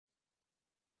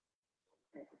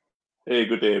Hey,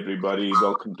 good day, everybody.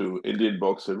 Welcome to Indian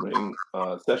Boxer Ring,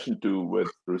 session 2 with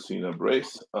Rosina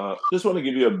Brace. Just want to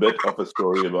give you a bit of a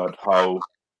story about how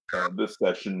this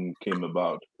session came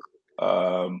about.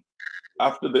 Um,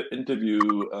 After the interview,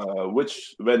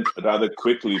 which went rather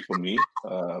quickly for me,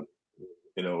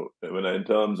 in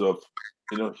terms of,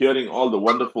 hearing all the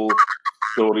wonderful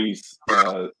stories,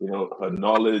 her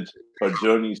knowledge, her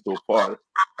journey so far,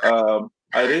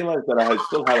 I realized that I had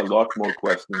still had a lot more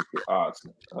questions to ask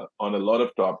on a lot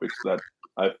of topics that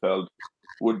I felt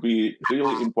would be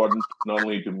really important not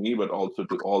only to me but also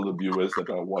to all the viewers that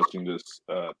are watching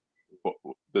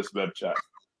this web chat.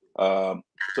 Um,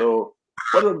 so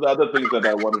one of the other things that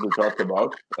I wanted to talk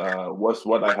about was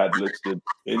what I had listed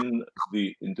in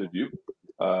the interview.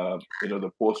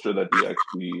 The poster that we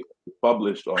actually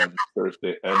published on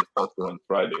Thursday and also on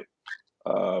Friday.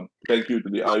 Thank you to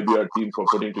the IBR team for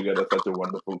putting together such a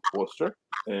wonderful poster.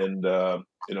 And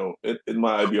in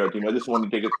my IBR team, I just want to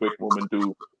take a quick moment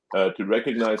to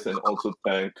recognize and also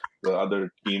thank the other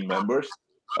team members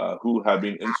who have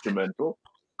been instrumental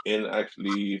in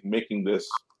actually making this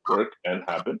work and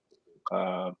happen.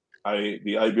 Uh,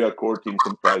 the IBR core team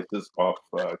comprises of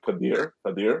Kadir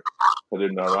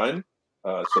Narayan,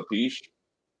 Satish,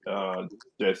 uh,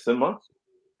 Jaisima,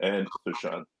 and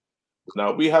Sushant.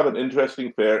 Now, we have an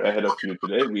interesting pair ahead of you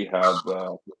today. We have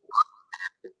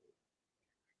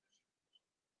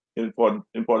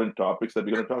important topics that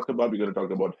we're going to talk about. We're going to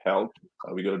talk about health.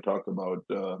 We're going to talk about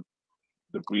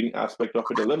the breeding aspect of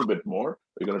it a little bit more.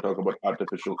 We're going to talk about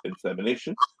artificial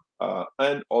insemination.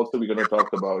 And also, we're going to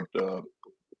talk about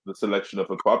the selection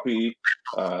of a puppy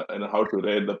and how to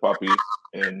rear the puppy,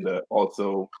 and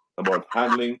also about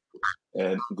handling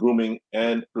and grooming.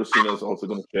 And Rosina is also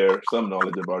going to share some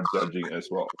knowledge about judging as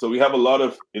well. So we have a lot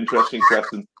of interesting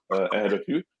questions ahead of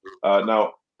you.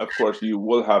 Now, of course, you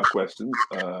will have questions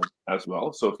as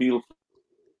well. So feel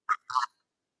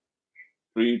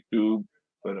free to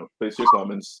place your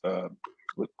comments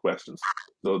with questions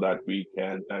so that we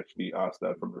can actually ask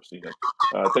that from Rosina.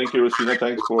 Thank you, Rosina.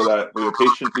 Thanks for that. For your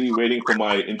patiently waiting for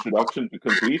my introduction to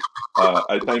complete.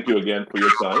 I thank you again for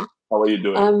your time. How are you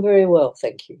doing? I'm very well,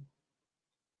 thank you.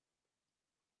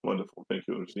 Wonderful. Thank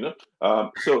you, Rosina.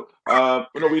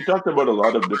 We talked about a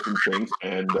lot of different things,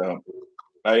 and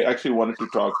I actually wanted to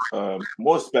talk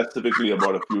more specifically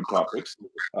about a few topics.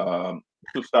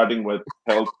 So, starting with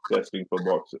health testing for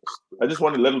boxers. I just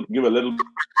want to give a little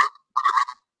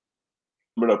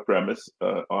bit of premise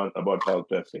on about health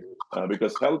testing,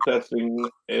 because health testing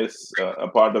is a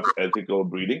part of ethical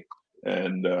breeding,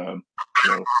 and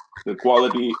the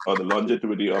quality or the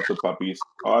longevity of the puppies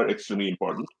are extremely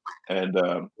important. And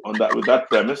with that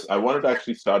premise, I wanted to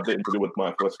actually start the interview with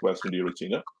my first question to you,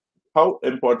 Rosina. How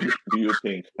important do you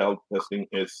think health testing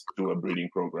is to a breeding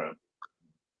program?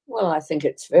 Well, I think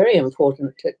it's very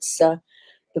important. It's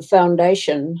the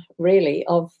foundation, really,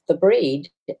 of the breed.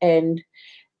 And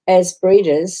as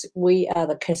breeders, we are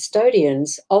the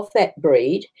custodians of that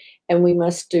breed, and we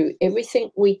must do everything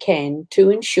we can to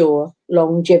ensure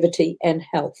longevity and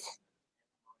health.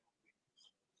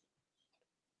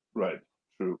 Right,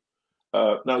 true.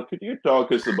 Now, could you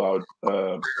talk us about,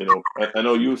 I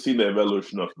know you've seen the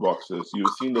evolution of boxers.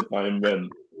 You've seen the time when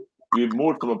we've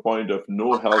moved from a point of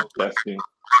no health testing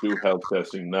to health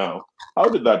testing now. How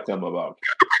did that come about?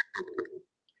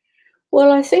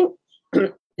 Well, I think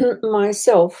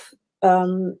myself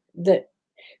that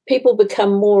people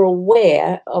become more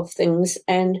aware of things,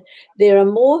 and there are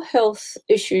more health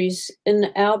issues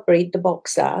in our breed, the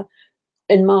boxer,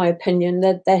 in my opinion,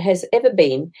 that there has ever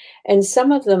been. And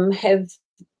some of them have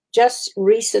just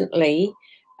recently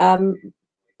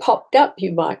popped up,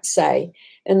 you might say,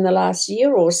 in the last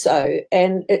year or so.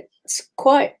 And it's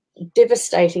quite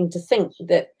devastating to think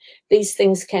that these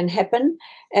things can happen.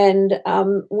 And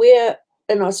we're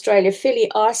in Australia fairly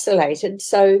isolated,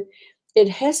 so it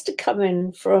has to come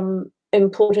in from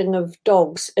importing of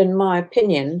dogs, in my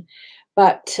opinion.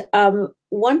 But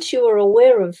once you are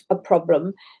aware of a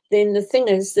problem, then the thing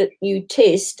is that you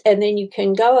test and then you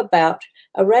can go about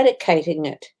eradicating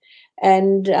it.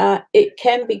 And it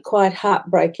can be quite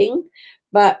heartbreaking,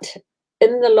 but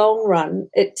in the long run,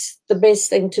 it's the best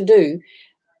thing to do.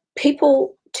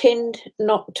 People tend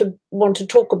not to want to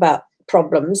talk about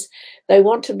problems. They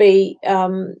want to be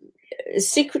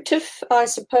secretive, I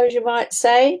suppose you might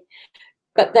say,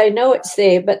 but they know it's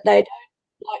there, but they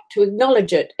don't like to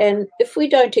acknowledge it. And if we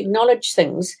don't acknowledge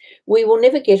things, we will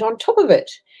never get on top of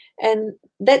it. And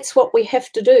that's what we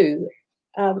have to do.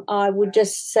 I would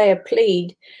just say a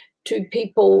plead to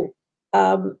people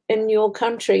in your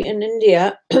country, in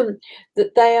India,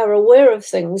 that they are aware of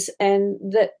things and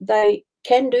that they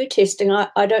can do testing.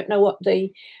 I don't know what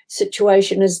the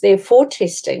situation is there for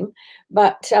testing,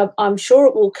 but I'm sure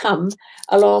it will come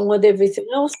along with everything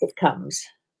else that comes.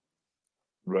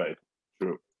 Right.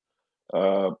 True.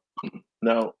 Uh,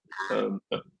 now,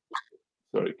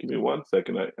 sorry, give me 1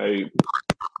 second.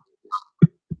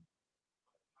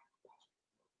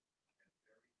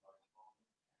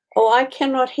 Oh, I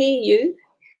cannot hear you.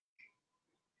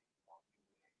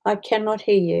 I cannot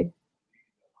hear you.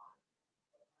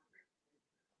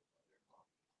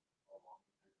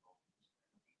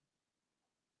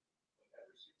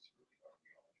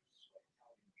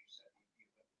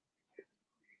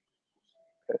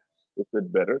 Is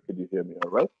it better? Can you hear me all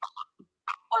right?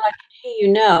 Well, I can hear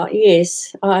you now.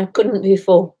 Yes, I couldn't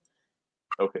before.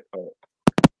 Okay. All right.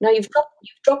 No, you've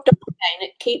dropped off again.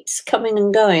 It keeps coming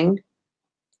and going.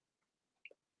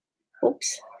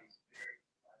 Oops.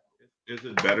 Is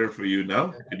it better for you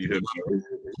now? Can you hear me?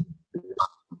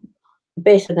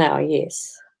 Better now,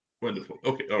 yes. Wonderful.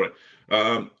 Okay. All right.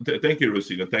 Thank you,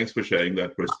 Rosina. Thanks for sharing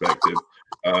that perspective.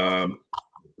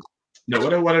 Now,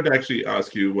 what I wanted to actually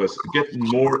ask you was get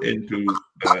more into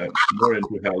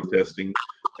health testing,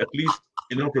 at least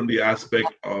from the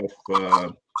aspect of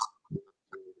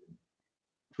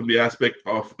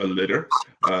a litter.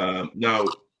 Now,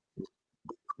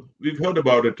 we've heard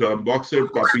about it. Boxer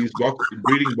puppies,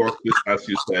 breeding boxes, as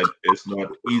you said, is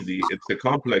not easy. It's a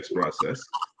complex process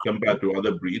compared to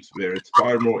other breeds, where it's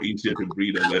far more easier to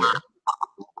breed a litter.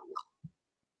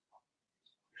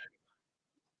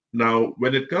 Now,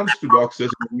 when it comes to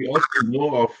boxers, we also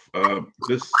know of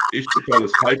this issue called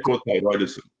as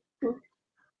hypothyroidism.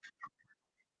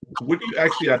 Would you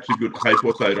actually attribute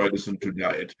hypothyroidism to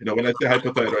diet? When I say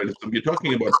hypothyroidism, you're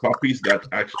talking about puppies that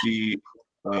actually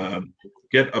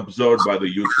get absorbed by the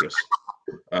uterus.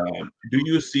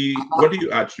 What do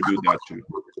you attribute that to?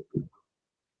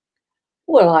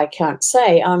 Well, I can't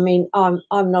say. I mean, I'm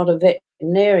not a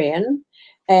veterinarian,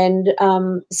 and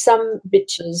some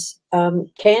bitches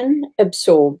can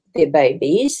absorb their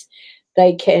babies.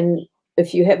 They can,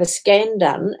 if you have a scan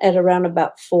done at around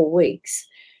about 4 weeks.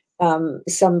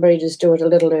 Some breeders do it a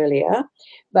little earlier,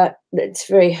 but it's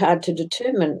very hard to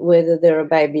determine whether there are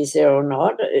babies there or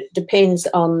not. It depends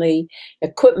on the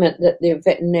equipment that the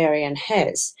veterinarian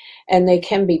has, and there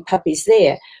can be puppies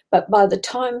there. But by the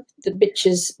time the bitch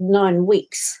is 9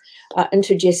 weeks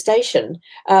into gestation,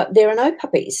 there are no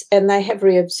puppies, and they have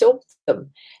reabsorbed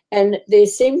them. And there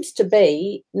seems to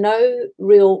be no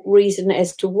real reason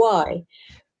as to why.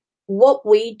 What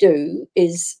we do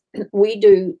is we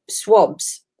do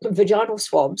swabs, vaginal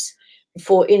swabs,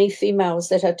 for any females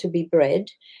that are to be bred,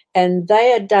 and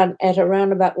they are done at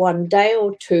around about 1 day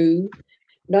or 2,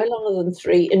 no longer than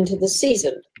 3, into the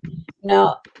season.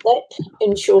 Now, that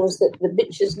ensures that the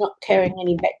bitch is not carrying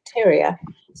any bacteria.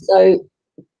 So,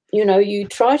 you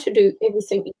try to do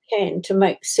everything you can to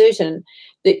make certain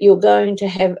that you're going to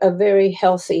have a very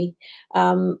healthy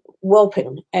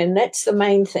whelping, and that's the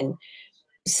main thing.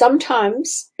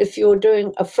 Sometimes if you're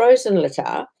doing a frozen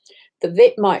litter, the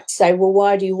vet might say, well,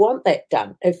 why do you want that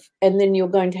done? And then you're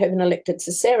going to have an elected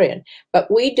cesarean. But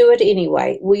we do it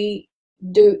anyway. We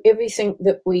do everything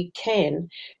that we can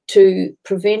to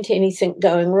prevent anything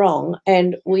going wrong.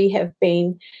 And we have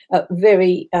been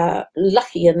very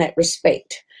lucky in that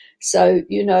respect. So,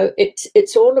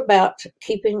 it's all about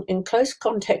keeping in close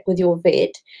contact with your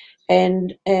vet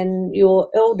and your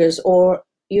elders, or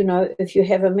if you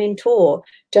have a mentor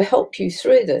to help you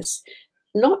through this.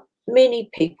 Not many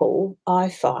people, I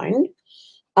find,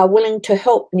 are willing to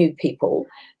help new people.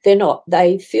 They're not.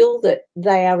 They feel that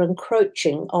they are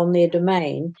encroaching on their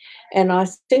domain. And I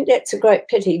think that's a great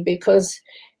pity, because,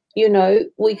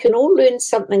 we can all learn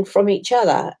something from each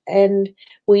other, and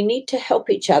we need to help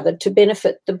each other to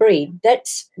benefit the breed.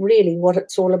 That's really what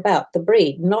it's all about, the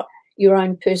breed, not your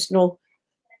own personal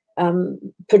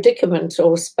predicament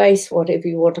or space, whatever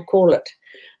you want to call it.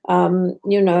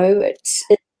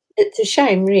 It's a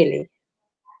shame, really.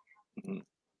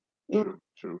 True.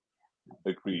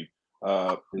 Agreed.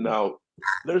 Now,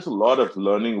 there's a lot of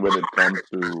learning when it comes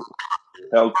to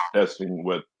health testing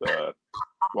with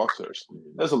boxers.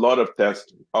 There's a lot of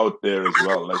tests out there as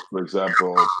well. Like, for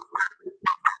example,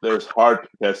 there's heart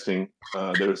testing,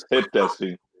 there's hip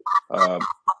testing. How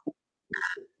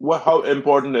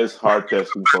important is heart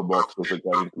testing for boxers,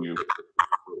 according to you?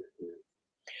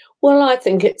 Well, I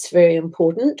think it's very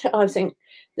important. I think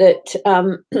that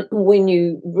when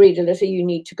you breed a litter, you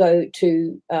need to go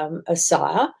to a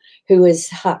sire who is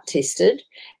heart tested,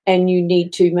 and you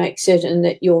need to make certain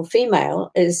that your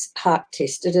female is heart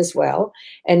tested as well.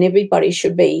 And everybody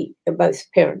should be,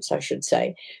 both parents, I should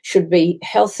say, should be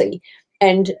healthy.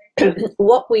 And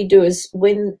what we do is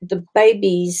when the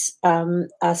babies are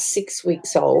 6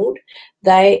 weeks old,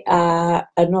 they are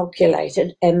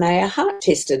inoculated and they are heart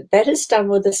tested. That is done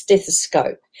with a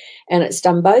stethoscope, and it's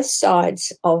done both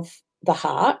sides of the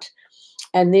heart.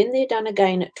 And then they're done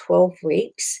again at 12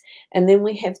 weeks, and then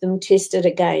we have them tested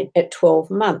again at 12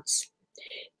 months.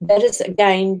 That is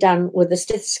again done with a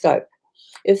stethoscope.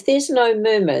 If there's no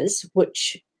murmurs,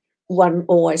 which one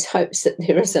always hopes that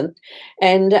there isn't,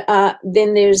 and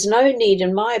then there's no need,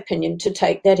 in my opinion, to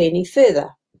take that any further.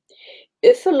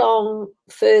 If along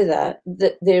further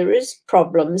that there is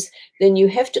problems, then you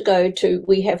have to go to,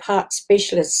 we have heart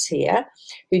specialists here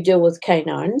who deal with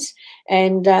canines,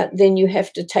 and then you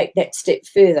have to take that step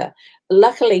further.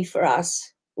 Luckily for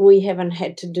us, we haven't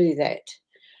had to do that.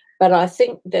 But I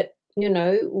think that, you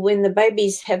know, when the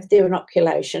babies have their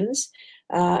inoculations,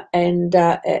 and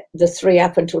the 3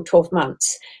 up until 12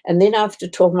 months. And then after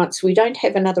 12 months, we don't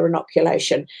have another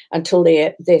inoculation until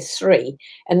they're 3.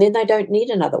 And then they don't need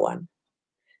another one.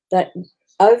 That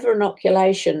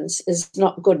over-inoculations is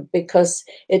not good because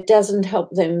it doesn't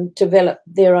help them develop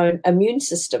their own immune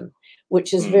system,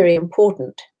 which is very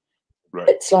important. Right.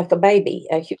 It's like a baby,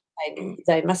 a human baby.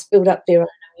 They must build up their own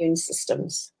immune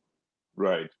systems.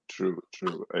 Right. True.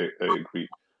 I agree.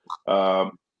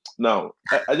 Now,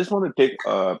 I just want to take,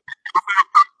 I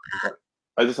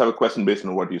just have a question based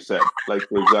on what you said. Like,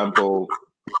 for example,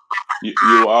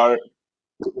 you are,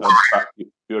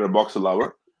 you're a boxer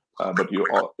lover, but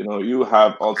you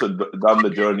have also done the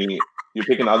journey. You've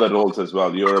taken other roles as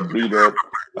well. You're a breeder.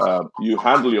 You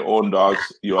handle your own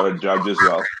dogs. You are a judge as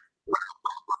well.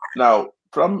 Now,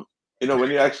 from, when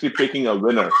you're actually picking a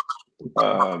winner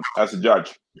as a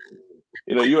judge,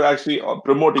 you're actually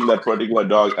promoting that particular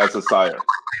dog as a sire.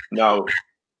 Now,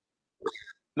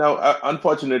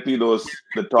 unfortunately,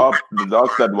 the dogs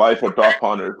that vie for top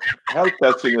honors, health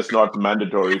testing is not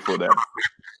mandatory for them.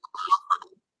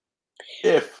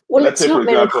 Let's say, for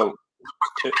example,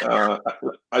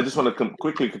 I just want to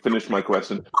quickly finish my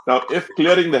question. Now, if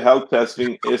clearing the health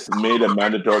testing is made a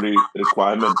mandatory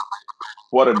requirement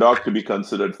for a dog to be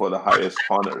considered for the highest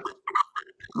honor,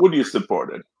 would you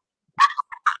support it?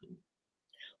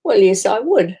 Well, yes, I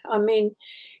would. I mean,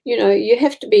 you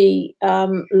have to be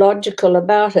logical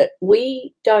about it.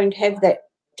 We don't have that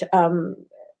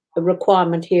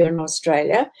requirement here in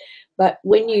Australia, but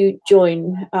when you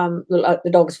join like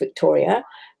the Dogs Victoria,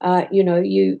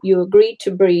 you agree to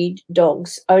breed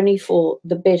dogs only for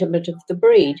the betterment of the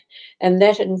breed, and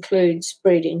that includes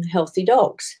breeding healthy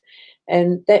dogs,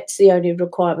 and that's the only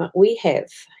requirement we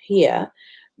have here.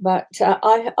 But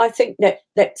I think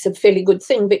that's a fairly good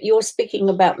thing. But you're speaking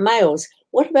about males.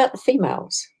 What about the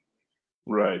females?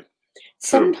 Right.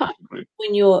 Sometimes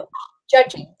when you're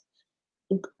judging,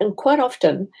 and quite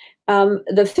often,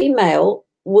 the female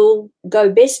will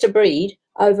go best of breed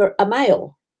over a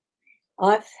male.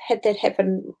 I've had that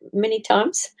happen many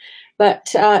times.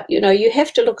 But, you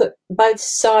have to look at both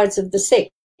sides of the sex,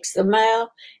 the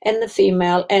male and the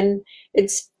female, and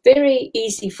it's very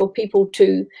easy for people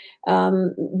to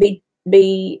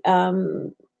be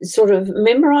sort of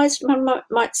memorized, one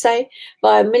might say,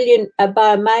 by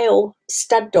a male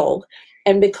stud dog,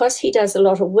 and because he does a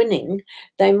lot of winning,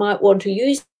 they might want to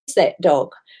use that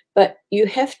dog. But you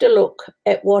have to look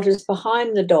at what is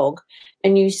behind the dog,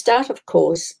 and you start, of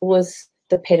course, with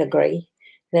the pedigree.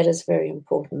 That is very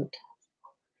important,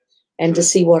 and to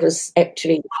see what is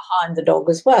actually behind the dog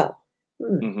as well.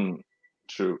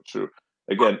 True.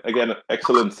 Again,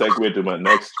 excellent segue to my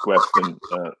next question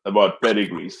about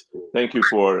pedigrees. Thank you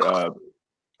for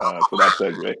that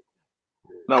segue.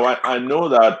 Now, I know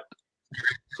that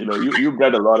you've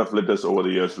bred a lot of litters over the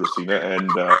years, Rosina, and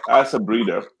as a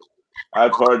breeder,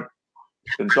 I've heard,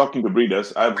 in talking to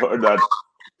breeders, I've heard that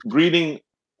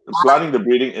planning the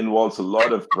breeding involves a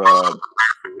lot of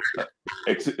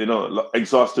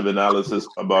exhaustive analysis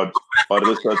about or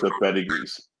research of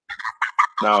pedigrees.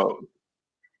 Now,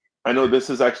 I know this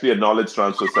is actually a knowledge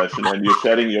transfer session, and you're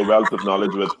sharing your wealth of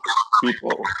knowledge with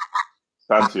people,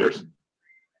 fanciers.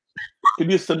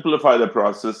 Could you simplify the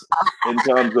process in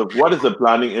terms of what is the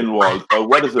planning involved, or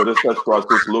what does the research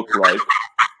process look like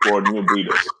for new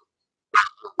breeders?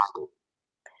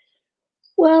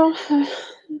 Well,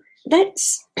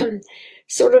 that's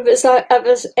sort of, as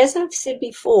I've said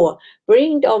before,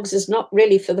 breeding dogs is not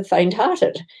really for the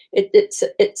faint-hearted.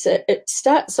 It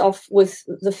starts off with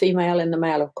the female and the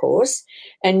male, of course,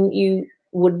 and you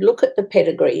would look at the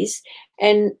pedigrees.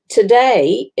 And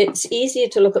today, it's easier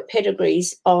to look at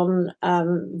pedigrees on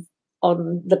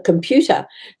the computer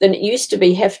than it used to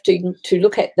be. Have to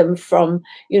look at them from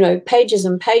pages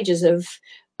and pages of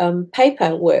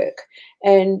paperwork,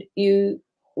 and you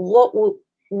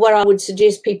what I would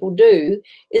suggest people do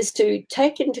is to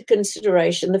take into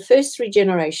consideration the first 3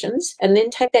 generations and then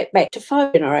take that back to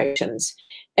 5 generations.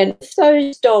 And if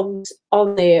those dogs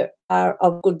on there are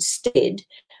of good stead,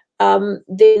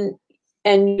 then,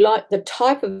 and you like the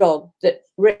type of dog that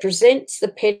represents the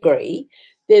pedigree,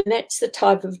 then that's the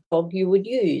type of dog you would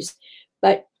use.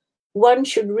 But one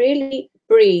should really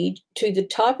breed to the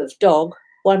type of dog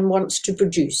one wants to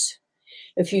produce.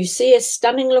 If you see a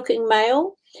stunning looking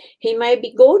male, he may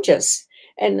be gorgeous.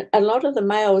 And a lot of the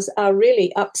males are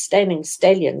really upstanding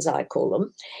stallions, I call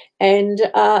them. And,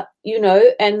 you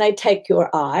know, and they take your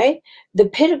eye. The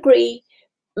pedigree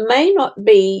may not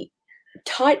be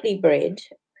tightly bred.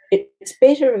 It's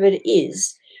better if it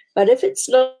is. But if it's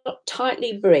not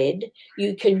tightly bred,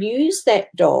 you can use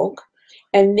that dog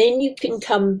and then you can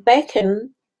come back in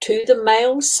to the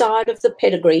male side of the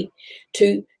pedigree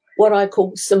to what I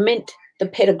call cement the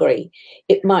pedigree.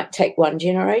 It might take 1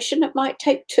 generation, it might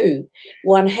take 2.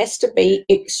 One has to be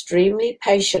extremely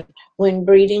patient when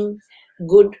breeding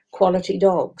good quality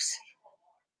dogs,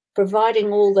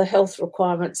 providing all the health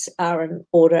requirements are in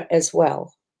order as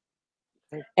well.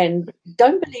 And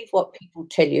don't believe what people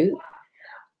tell you.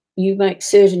 You make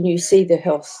certain you see the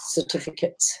health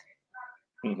certificates.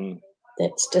 Mm-hmm.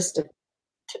 That's just a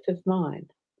tip of mine.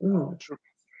 Sure.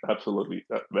 Absolutely.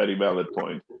 Very valid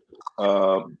point.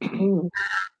 I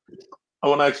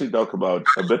want to actually talk about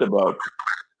a bit about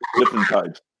different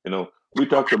types. You know, we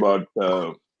talked about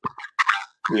the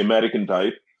American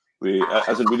type. We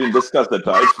didn't discuss the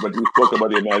types, but we spoke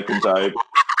about the American type,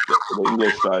 the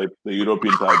English type, the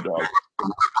European type dog.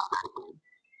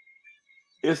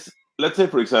 Let's say,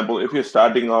 for example, if you're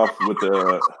starting off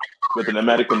with an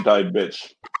American type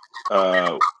bitch,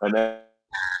 an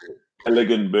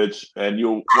elegant bitch, and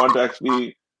you want to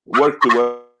actually work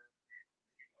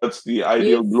towards the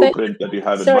ideal blueprint that you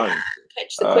have in mind.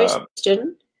 Catch the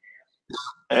question.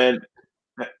 And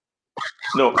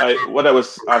no, what I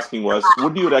was asking was,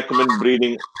 would you recommend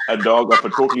breeding a dog of a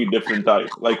totally different type,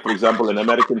 like for example, an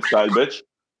American style bitch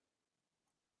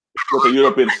with a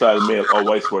European style male, or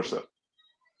vice versa?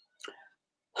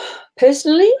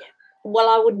 Personally, well,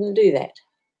 I wouldn't do that.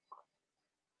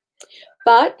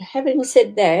 But having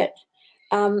said that,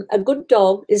 a good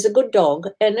dog is a good dog,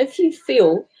 and if you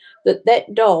feel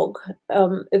that dog,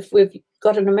 if we've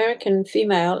got an American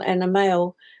female and a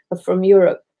male from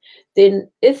Europe, then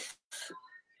if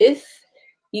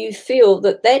you feel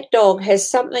that dog has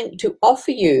something to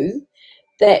offer you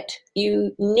that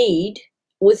you need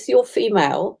with your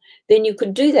female, then you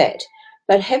could do that.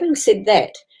 But having said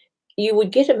that, you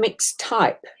would get a mixed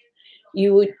type.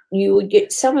 You would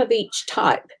get some of each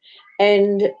type,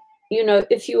 and you know,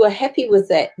 if you are happy with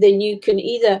that, then you can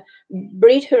either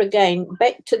breed her again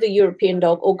back to the European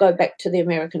dog or go back to the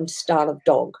American style of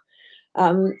dog.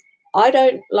 I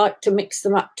don't like to mix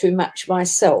them up too much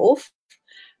myself.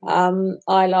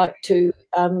 I like to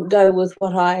go with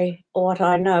what I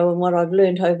know and what I've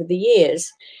learned over the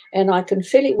years, and I can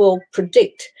fairly well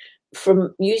predict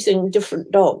from using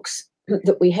different dogs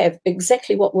that we have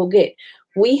exactly what we'll get.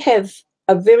 We have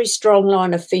a very strong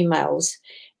line of females,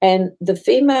 and the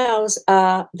females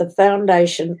are the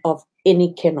foundation of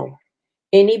any kennel,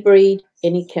 any breed,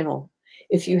 any kennel.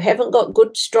 If you haven't got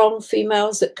good, strong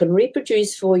females that can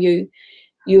reproduce for you,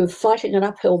 you're fighting an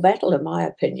uphill battle, in my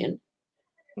opinion.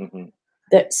 Mm-hmm.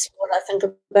 That's what I think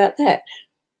about that.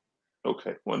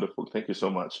 Okay, wonderful. Thank you so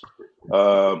much.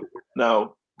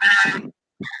 Now,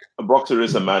 a boxer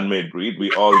is a man-made breed.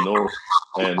 We all know,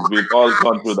 and we've all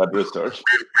gone through that research.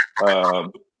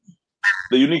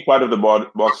 The unique part of the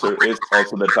boxer is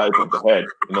also the type of the head.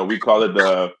 You know, we call it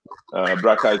the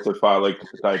brachycephalic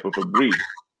type of a breed.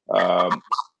 And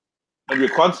we're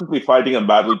constantly fighting a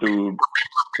battle to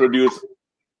produce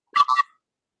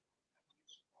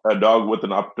a dog with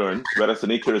an upturn, whereas the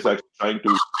nature is actually trying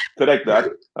to correct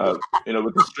that, you know,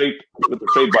 with a straight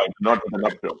bite, not with an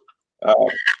upturn.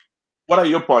 What are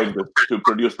your pointers to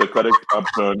produce the correct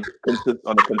upturn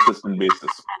on a consistent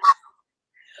basis?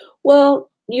 Well,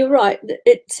 you're right.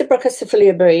 It's a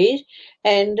brachycephalia breed,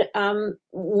 and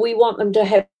we want them to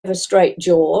have a straight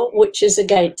jaw, which is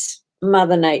against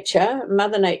Mother Nature.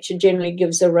 Mother Nature generally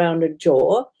gives a rounded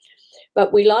jaw.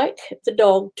 But we like the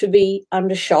dog to be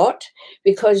undershot,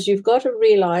 because you've got to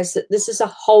realise that this is a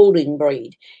holding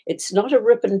breed. It's not a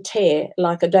rip and tear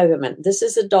like a Doberman. This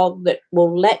is a dog that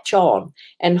will latch on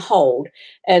and hold.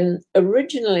 And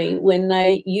originally, when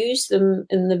they used them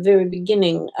in the very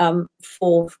beginning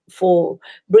for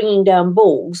bringing down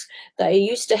bulls, they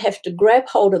used to have to grab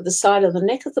hold of the side of the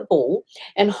neck of the bull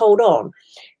and hold on.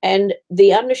 And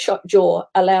the undershot jaw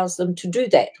allows them to do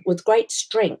that with great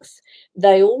strength.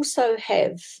 they also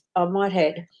have, I might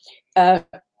add,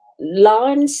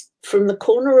 lines from the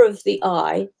corner of the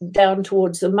eye down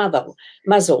towards the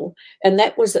muzzle, and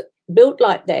that was built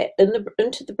like that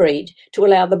into the breed to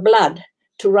allow the blood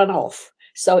to run off,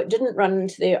 so it didn't run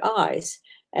into their eyes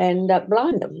and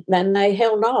blind them. And they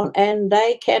held on, and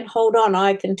they can hold on.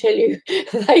 I can tell you,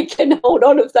 they can hold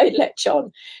on if they latch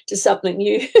on to something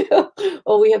new.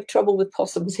 Or we have trouble with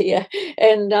possums here.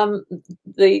 And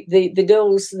the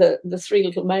girls, the three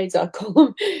little maids, I call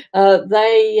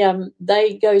them,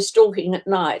 they go stalking at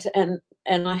night, and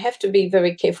I have to be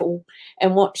very careful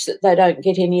and watch that they don't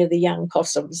get any of the young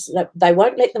possums. They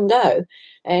won't let them go,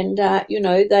 and they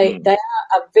are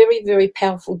a very, very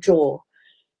powerful jaw.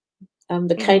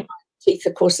 The canine teeth,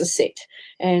 of course, are set,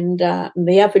 and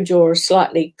the upper jaw is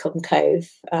slightly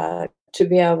concave to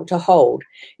be able to hold.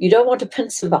 You don't want a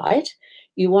pincer bite.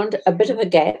 You want a bit of a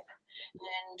gap,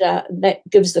 and that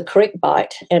gives the correct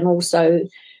bite, and also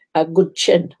a good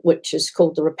chin, which is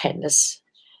called the rapandus.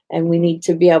 And we need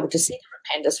to be able to see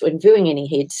the rapandus when viewing any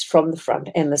heads from the front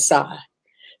and the side.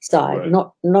 Right.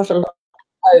 Not a lot of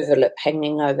overlip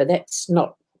hanging over. That's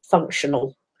not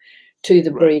functional to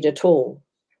the breed at all.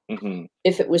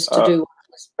 If it was to do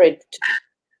spread.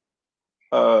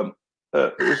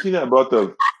 Rosina, about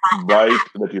the bite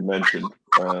that you mentioned,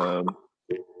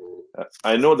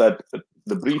 I know that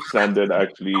the breed standard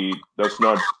actually does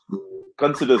not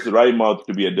considers wry mouth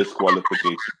to be a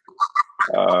disqualification.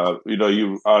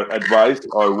 You are advised,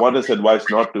 or one is advised,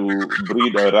 not to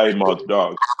breed a wry mouth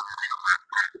dog.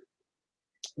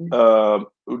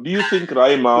 Do you think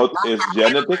wry mouth is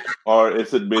genetic, or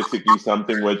is it basically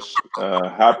something which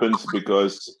happens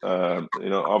because of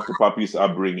the puppy's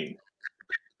upbringing?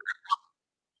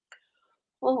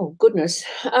 Oh goodness.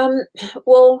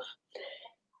 Well,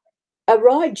 a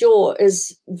wry jaw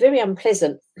is very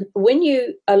unpleasant. When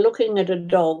you are looking at a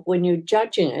dog, when you're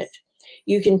judging it,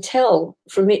 you can tell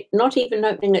from it not even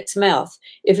opening its mouth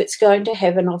if it's going to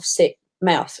have an offset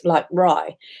mouth like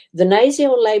wry. The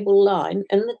nasolabial line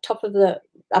in the top of the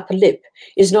upper lip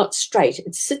is not straight.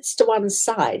 It sits to one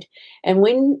side. And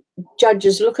when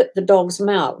judges look at the dog's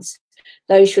mouths,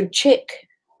 they should check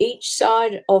each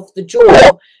side of the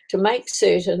jaw to make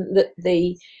certain that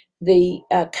the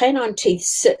canine teeth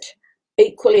sit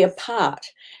equally apart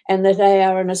and that they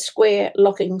are in a square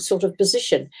locking sort of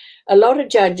position. A lot of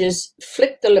judges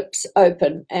flick the lips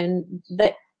open, and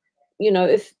that,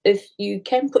 if you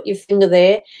can put your finger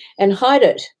there and hide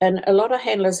it, and a lot of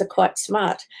handlers are quite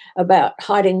smart about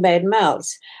hiding bad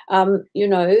mouths. I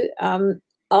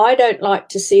don't like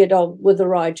to see a dog with a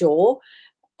wry jaw.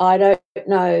 I don't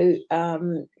know,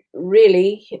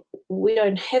 really, we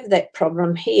don't have that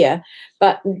problem here,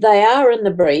 but they are in the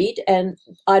breed, and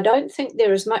I don't think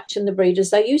they're as much in the breed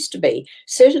as they used to be.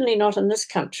 Certainly not in this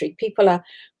country. People are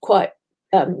quite,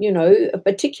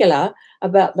 particular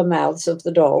about the mouths of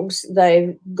the dogs.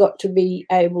 They've got to be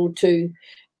able to,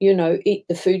 eat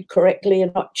the food correctly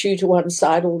and not chew to one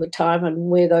side all the time and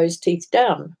wear those teeth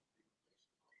down.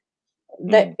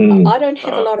 I don't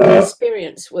have a lot of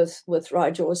experience with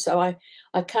wry jaws, so I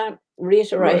can't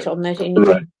reiterate on that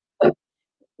anything.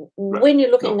 When you're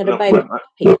looking at a baby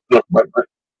puppy,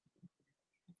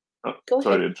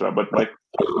 sorry to interrupt, but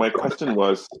my question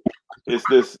was: is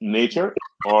this nature,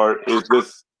 or is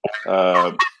this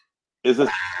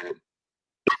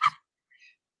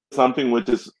something which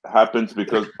happens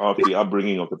because of the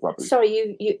upbringing of the puppy?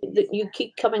 Sorry, you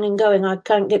keep coming and going. I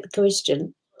can't get the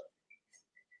question.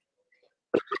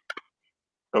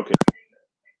 Okay.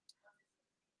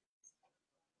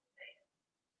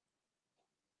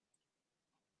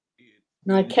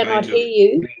 No, I cannot hear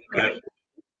you. Okay,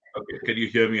 can you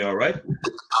hear me all right?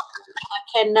 I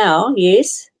can now,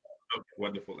 yes. Okay,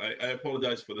 wonderful. I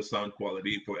apologize for the sound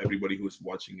quality for everybody who's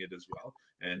watching it as well,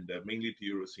 and mainly to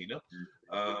you, Rosina.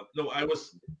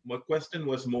 My question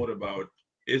was more about,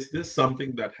 is this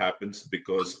something that happens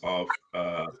because of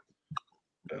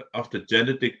the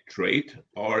genetic trait,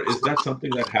 or is that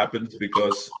something that happens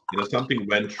because something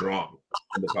went wrong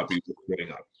when the puppy was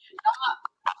growing up?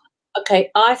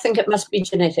 Okay, I think it must be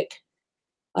genetic.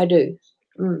 I do.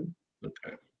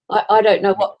 Okay. I don't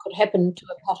know what could happen to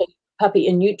a puppy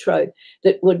in utero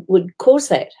that would cause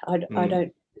that. I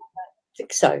don't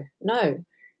think so. No,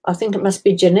 I think it must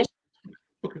be genetic.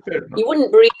 Okay, fair enough. You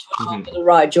wouldn't breed to a dog with a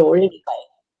wry jaw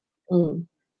anyway.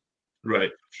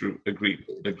 Right. True. Agreed.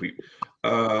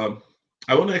 I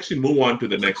want to actually move on to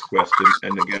the next question,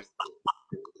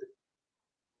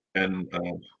 and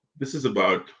this is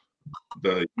about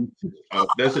the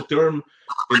there's a term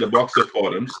in the boxer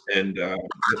forums, and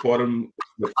the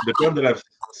term that I've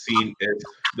seen is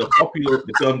the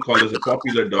term called as a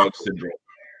popular dog syndrome.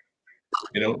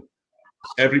 you know,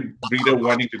 every breeder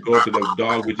wanting to go to the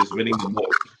dog which is winning the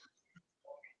most.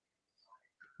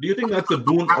 Do you think that's a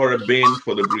boon or a bane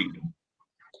for the breed?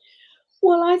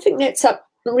 Well, I think that's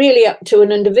really up to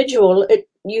an individual.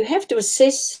 You have to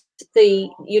assess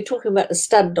you're talking about the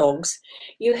stud dogs.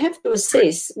 You have to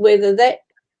assess whether that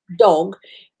dog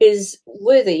is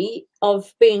worthy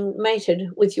of being mated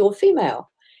with your female.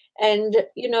 And,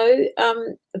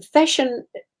 fashion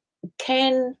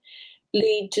can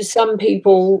lead to some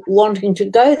people wanting to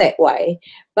go that way,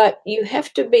 but you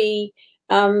have to be,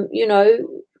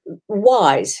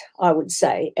 wise, I would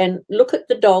say, and look at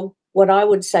the dog, what I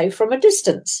would say, from a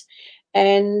distance,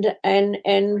 and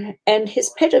his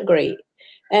pedigree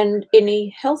and any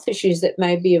health issues that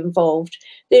may be involved.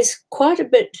 There's quite a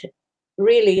bit,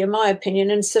 really, in my opinion,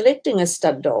 in selecting a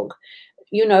stud dog.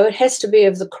 It has to be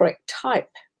of the correct type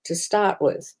to start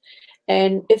with.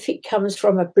 And if he comes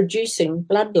from a producing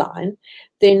bloodline,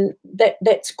 then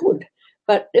that's good.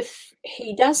 But if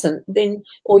he doesn't, then,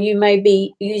 or you may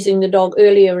be using the dog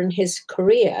earlier in his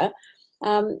career,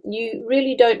 you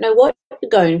really don't know what you're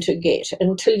going to get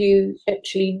until you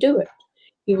actually do it.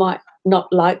 You might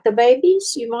not like the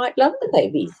babies, you might love the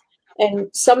babies. And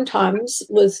sometimes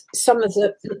with some of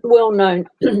the well-known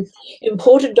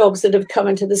imported dogs that have come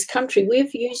into this country,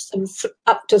 we've used them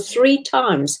up to 3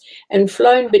 times and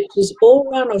flown bitches all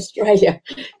around Australia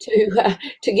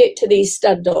to get to these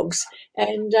stud dogs.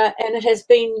 And it has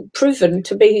been proven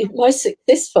to be most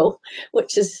successful,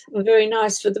 which is very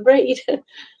nice for the breed.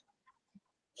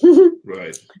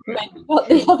 Right. Maybe not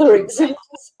the other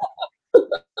examples.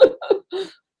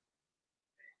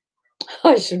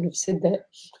 I shouldn't have said that.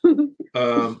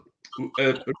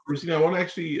 Rosina, I want to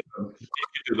actually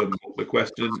take you to the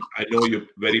question I know you're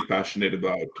very passionate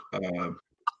about.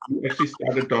 We actually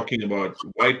started talking about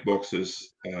white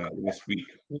boxers last week.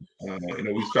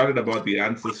 We started about the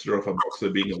ancestor of a boxer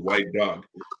being a white dog,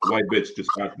 a white bitch to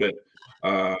start with.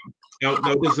 Now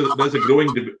there's a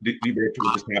growing debate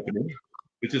which is happening,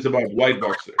 which is about white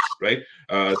boxers, right?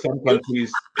 Some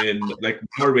countries like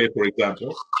Norway, for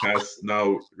example, has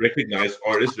now recognized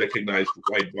or is recognized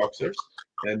white boxers,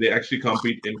 and they actually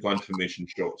compete in conformation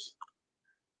shows.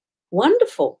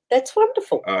 Wonderful. That's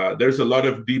wonderful. There's a lot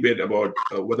of debate about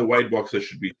whether white boxers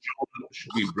should be shown,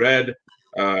 should be bred.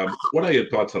 What are your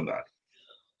thoughts on that?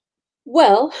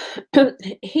 Well,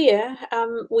 here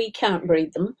we can't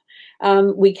breed them.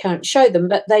 We can't show them,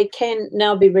 but they can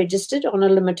now be registered on a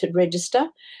limited register.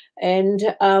 And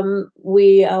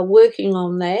we are working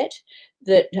on that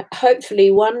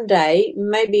hopefully one day,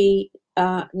 maybe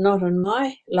not in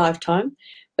my lifetime,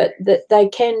 but that they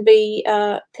can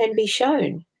be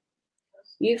shown.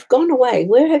 You've gone away.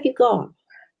 Where have you gone?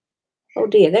 Oh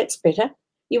dear, that's better.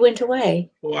 You went away.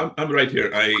 Oh, I'm right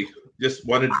here. I just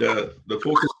wanted the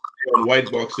focus on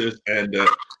white boxers, and I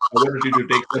wanted you to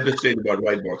take center stage about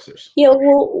white boxers. Yeah,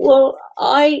 well,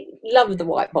 I love the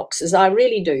white boxers. I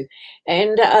really do,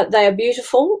 and they are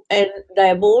beautiful, and they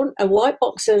are born. And white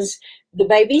boxers, the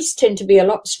babies tend to be a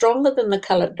lot stronger than the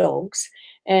coloured dogs.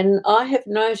 And I have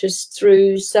noticed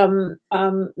through some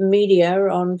media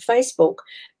on Facebook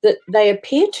that they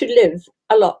appear to live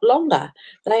a lot longer.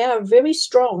 They are very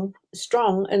strong,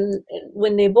 and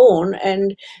when they're born,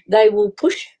 and they will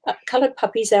push coloured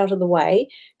puppies out of the way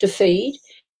to feed.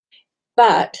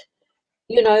 But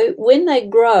when they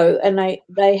grow and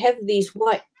they have these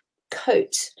white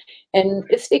coats, and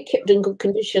if they're kept in good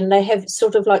condition, they have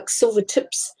sort of like silver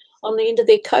tips on the end of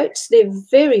their coats. They're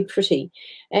very pretty,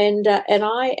 and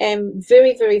I am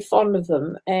very, very fond of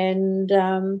them,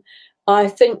 and I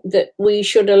think that we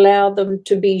should allow them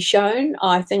to be shown.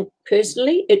 I think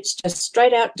personally it's just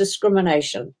straight out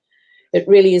discrimination. It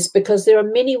really is, because there are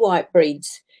many white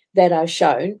breeds that are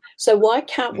shown, so why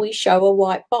can't we show a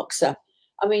white boxer?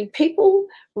 I mean, people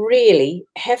really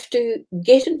have to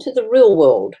get into the real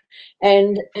world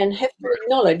and have to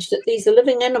acknowledge that these are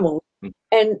living animals.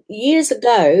 And years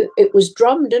ago, it was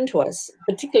drummed into us,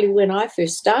 particularly when I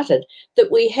first started,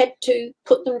 that we had to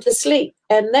put them to sleep.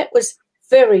 And that was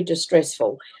very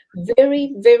distressful,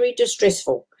 very, very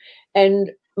distressful.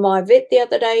 And my vet the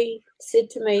other day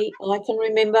said to me, I can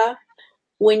remember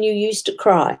when you used to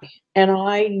cry. And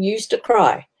I used to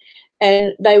cry.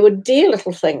 And they were dear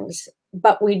little things.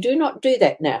 But we do not do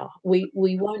that now. We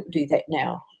won't do that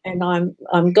now. And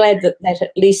I'm glad that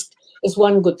at least is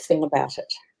one good thing about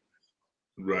it.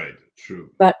 Right, true.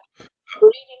 But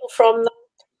breeding from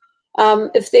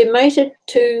them, if they're mated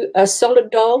to a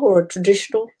solid dog or a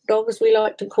traditional dog, as we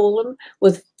like to call them,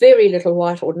 with very little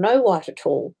white or no white at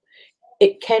all,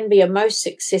 it can be a most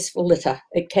successful litter.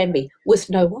 It can be with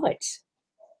no whites.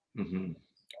 Mm-hmm.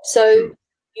 So, true.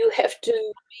 you have to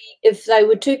be, if they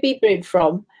were to be bred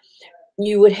from,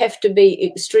 you would have to be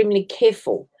extremely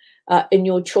careful in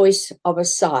your choice of a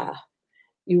sire.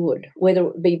 You would, whether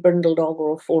it be brindle dog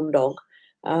or a fawn dog.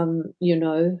 You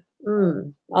know,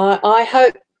 I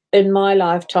hope in my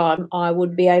lifetime I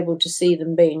would be able to see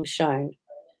them being shown.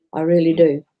 I really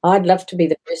do. I'd love to be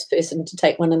the first person to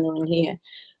take one of them in here.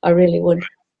 I really would.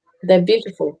 They're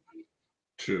beautiful.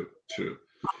 True, true.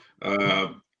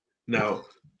 Now,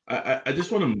 I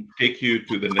just want to take you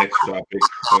to the next topic,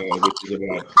 which is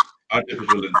about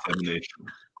artificial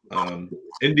insemination.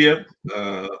 India,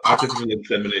 artificial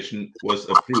insemination was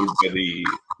approved by the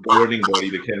governing body,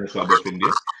 the Kennel Club of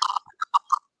India.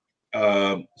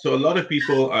 So a lot of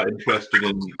people are interested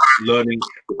in learning,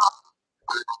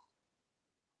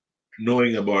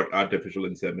 knowing about artificial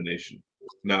insemination.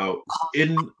 Now,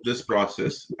 in this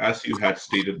process, as you had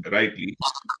stated rightly,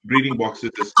 breeding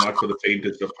boxes is not for the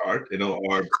faintest of heart,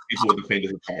 or people with the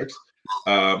faintest of hearts.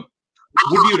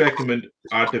 Would you recommend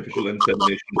artificial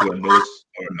insemination to a nose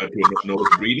or to a nose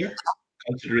breeder,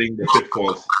 considering the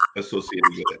pitfalls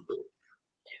associated with it?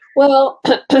 Well,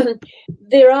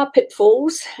 there are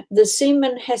pitfalls. The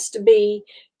semen has to be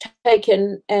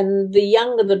taken, and the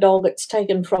younger the dog it's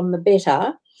taken from, the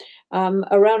better.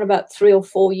 Around about 3 or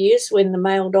 4 years when the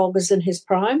male dog is in his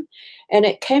prime. And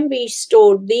it can be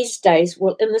stored these days,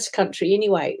 well, in this country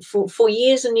anyway, for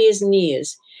years and years and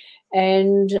years.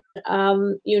 And,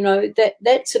 you know,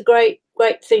 that's a great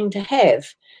thing to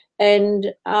have.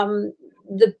 And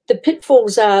the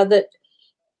pitfalls are that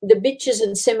the bitch is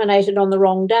inseminated on the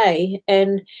wrong day.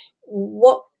 And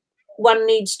what one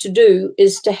needs to do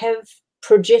is to have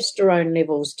progesterone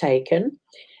levels taken.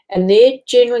 And they're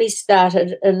generally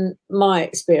started, in my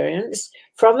experience,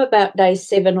 from about day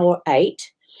 7 or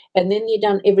 8. And then they're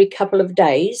done every couple of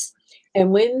days.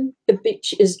 And when the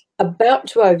bitch is about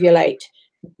to ovulate,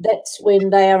 that's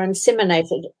when they are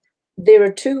inseminated. There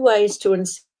are 2 ways to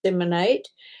inseminate.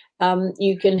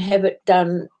 You can have it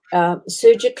done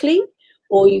surgically,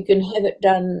 or you can have it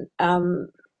done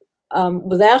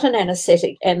without an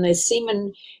anaesthetic, and the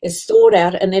semen is thawed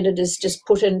out, and then it is just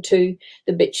put into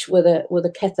the bitch with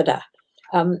a catheter.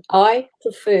 I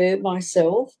prefer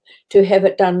myself to have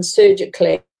it done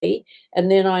surgically,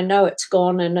 and then I know it's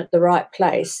gone in at the right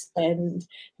place, and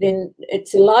then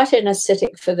it's a light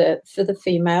anaesthetic for the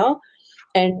female,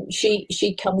 and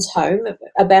she comes home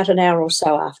about an hour or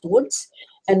so afterwards,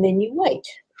 and then you wait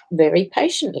very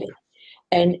patiently.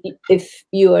 And if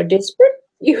you are desperate,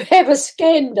 you have a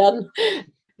scan done.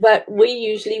 But we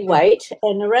usually wait,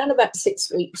 and around about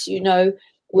 6 weeks, you know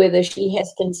whether she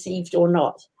has conceived or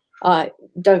not. I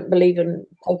don't believe in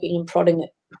poking and prodding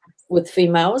it with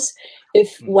females.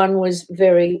 If one was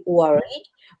very worried,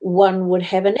 one would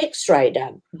have an x-ray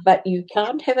done. But you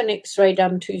can't have an x-ray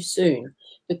done too soon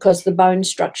because the bone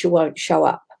structure won't show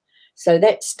up. So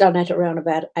that's done at around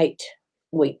about 8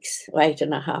 weeks,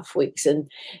 8.5 weeks. And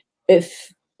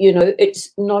if, you know,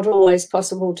 it's not always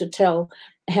possible to tell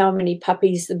how many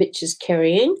puppies the bitch is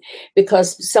carrying,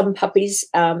 because some puppies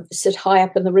sit high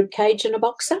up in the rib cage in a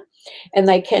boxer, and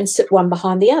they can sit one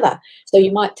behind the other. So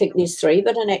you might think there's 3,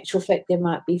 but in actual fact there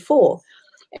might be 4.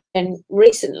 And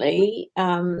recently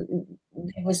there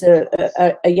was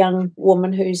a young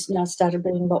woman who's now started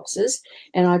breeding boxers,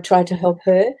 and I tried to help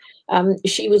her.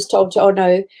 She was told, oh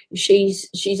no,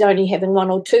 she's only having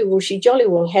 1 or 2. Well, she jolly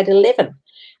well had 11.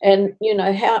 And, you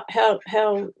know,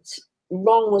 how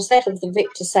wrong was that of the vet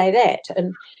to say that?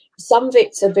 And some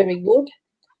vets are very good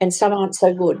and some aren't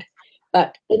so good.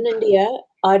 But in India,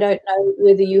 I don't know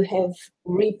whether you have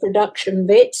reproduction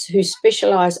vets who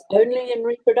specialise only in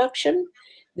reproduction.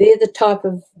 They're the type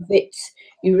of vets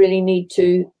you really need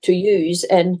to use,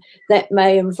 and that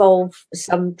may involve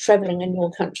some travelling in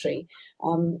your country.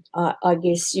 I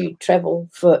guess you travel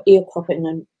for ear popping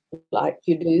and like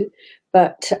you do,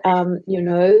 but you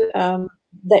know,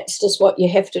 that's just what you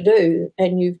have to do,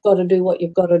 and you've got to do what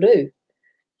you've got to do.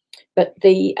 But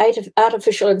the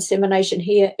artificial insemination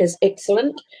here is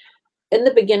excellent. In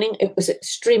the beginning, it was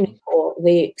extremely poor.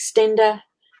 The extender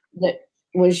that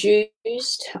was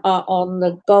used on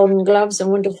the golden gloves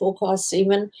and winter forecast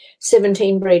semen,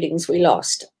 17 breedings we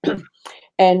lost.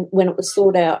 And when it was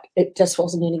thawed out, it just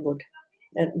wasn't any good.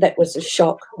 And that was a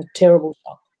shock, a terrible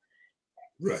shock.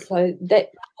 Right. So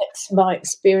that's my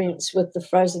experience with the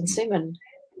frozen semen.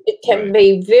 It can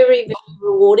be very, very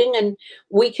rewarding, and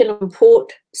we can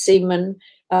import semen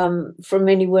from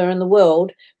anywhere in the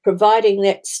world, providing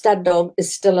that stud dog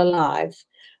is still alive.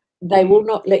 They will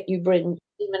not let you bring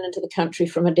semen into the country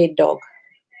from a dead dog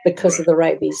because of the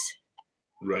rabies.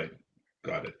 Right.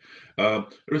 Got it.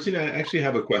 Rosina, I actually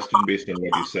have a question based on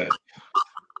what you said.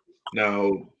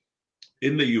 Now,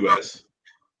 in the US,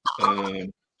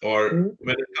 or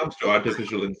when it comes to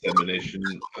artificial insemination,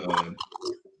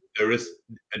 there is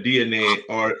a DNA,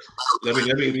 or let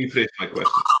me rephrase my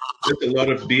question. There's a lot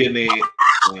of DNA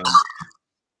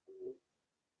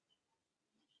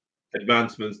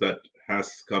advancements that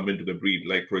has come into the breed.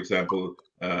 Like, for example,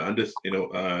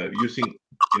 using,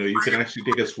 you can actually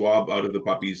take a swab out of the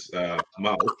puppy's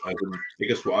mouth, as in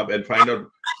take a swab and find out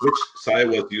which sire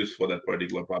was used for that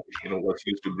particular puppy, what's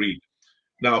used to breed.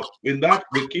 Now,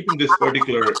 with keeping this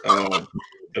particular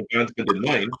advancement in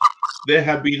mind, there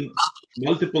have been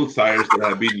multiple sires that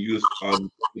have been used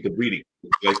with the breeding.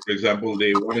 Like, for example,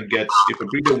 if a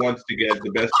breeder wants to get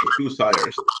the best of two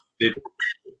sires, they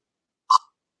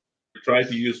try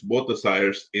to use both the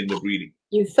sires in the breeding.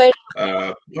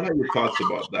 What are your thoughts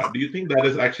about that? Do you think that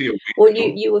is actually a way? Well,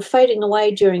 you were fading away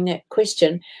during that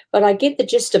question, but I get the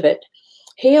gist of it.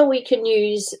 Here we can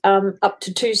use up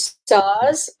to 2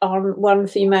 sires on one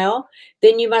female.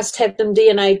 Then you must have them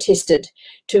DNA tested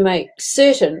to make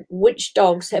certain which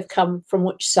dogs have come from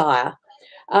which sire.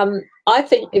 I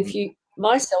think if you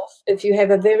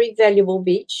have a very valuable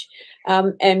bitch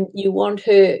and you want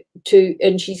her to,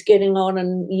 and she's getting on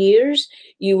in years,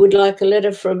 you would like a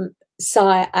litter from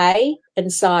sire A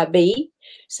and sire B.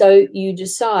 So you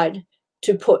decide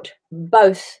to put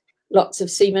both lots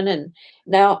of semen in.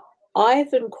 Now,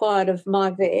 I've inquired of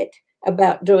my vet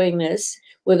about doing this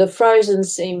with a frozen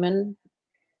semen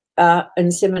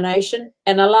insemination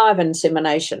and a live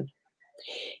insemination.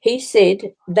 He said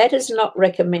that is not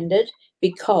recommended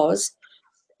because,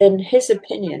 in his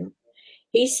opinion,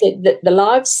 he said that the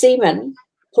live semen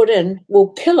put in will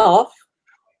kill off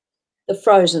the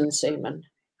frozen semen.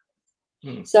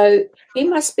 So he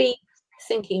must be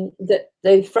thinking that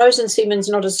the frozen semen's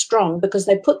not as strong because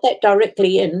they put that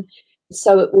directly in,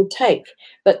 so it will take.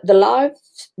 But the live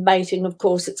mating, of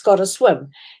course, it's got to swim,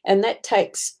 and that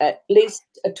takes at least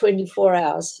 24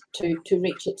 hours to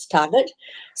reach its target.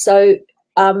 So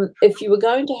if you were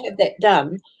going to have that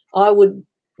done, I would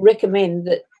recommend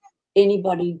that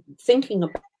anybody thinking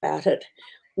about it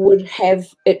would have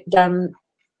it done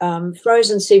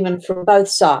frozen semen from both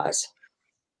sides,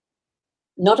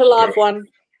 not a live one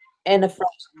and a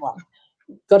frozen one.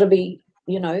 Got to be,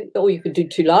 or you could do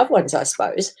 2 live ones, I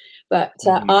suppose. But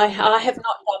I have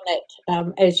not done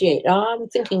that as yet. I'm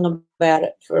thinking about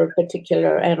it for a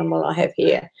particular animal I have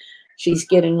here. She's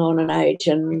getting on in age,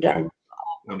 and I'm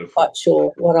not quite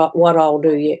sure what I'll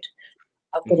do yet.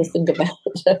 I've got to think about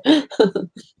it.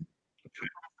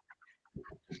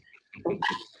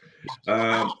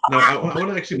 Now, I want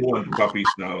to actually move on to puppies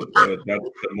now.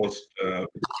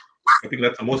 I think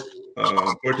that's the most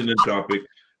pertinent topic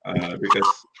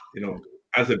because,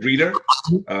 as a breeder,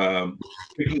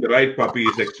 picking the right puppy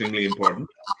is extremely important.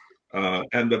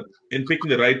 And in picking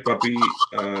the right puppy,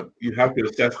 you have to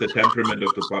assess the temperament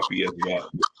of the puppy as well.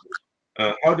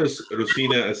 How does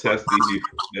Rosina assess the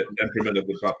temperament of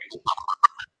the puppy?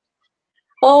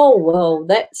 Oh, well,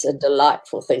 that's a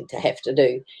delightful thing to have to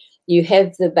do. You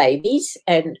have the babies,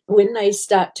 and when they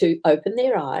start to open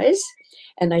their eyes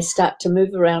and they start to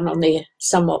move around on their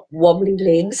somewhat wobbly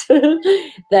legs,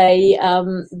 they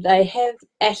have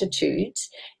attitudes,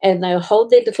 and they'll hold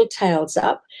their little tails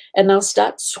up and they'll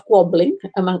start squabbling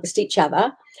amongst each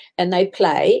other, and they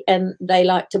play, and they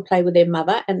like to play with their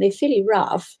mother, and they're fairly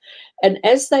rough. And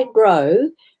as they grow,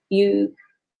 you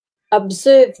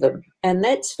observe them, and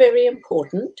that's very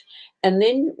important. And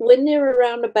then when they're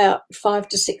around about 5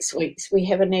 to 6 weeks, we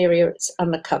have an area it's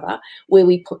undercover where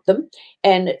we put them,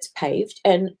 and it's paved,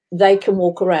 and they can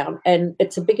walk around, and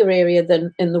it's a bigger area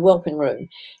than in the whelping room.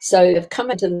 So they've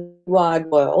come into the wide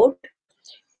world.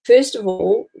 First of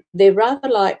all, they're rather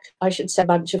like, I should say, a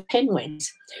bunch of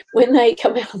penguins. When they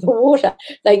come out of the water,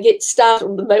 they get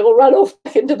startled and they will run off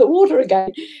back into the water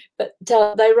again. But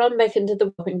they run back into the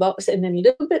whelping box, and then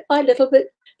little bit by little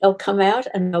bit, they'll come out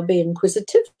and they'll be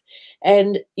inquisitive.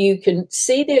 And you can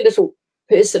see their little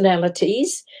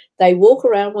personalities. They walk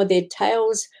around with their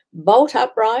tails bolt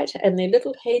upright and their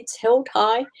little heads held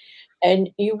high, and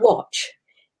you watch.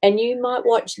 And you might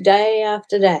watch day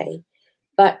after day.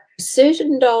 But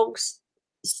certain dogs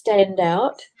stand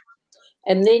out,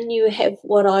 and then you have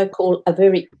what I call a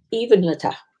very even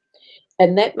litter,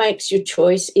 and that makes your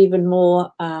choice even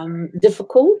more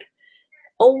difficult.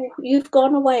 Oh, you've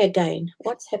gone away again.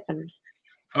 What's happened?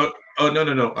 Oh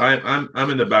no! I'm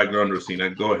in the background, Rosina.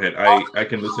 Go ahead. I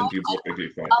can listen to you perfectly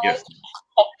fine. Yes.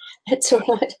 That's all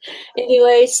right.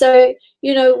 Anyway, so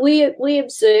we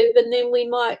observe, and then we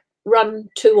might run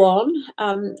 2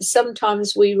 on.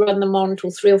 Sometimes we run them on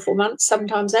till 3 or 4 months,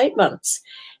 sometimes 8 months,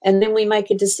 and then we make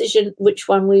a decision which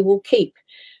one we will keep.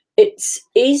 it's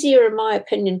easier, in my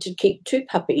opinion, to keep 2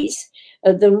 puppies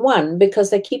than 1, because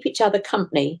they keep each other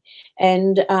company,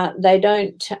 and they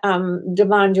don't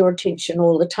demand your attention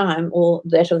all the time, or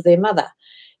that of their mother.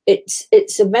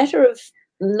 It's a matter of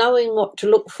knowing what to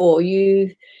look for.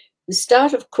 You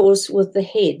start, of course, with the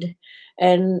head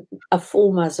and a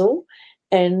full muzzle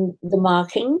and the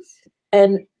markings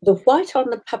and the white on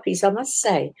the puppies. I must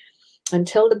say, and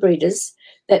tell the breeders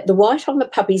that the white on the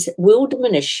puppies will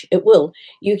diminish. It will.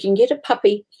 You can get a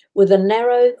puppy with a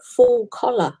narrow, full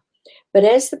collar, but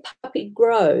as the puppy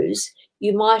grows,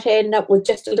 you might end up with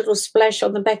just a little splash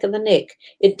on the back of the neck.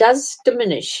 It does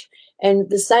diminish, and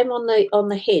the same on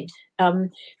the head.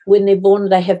 When they're born,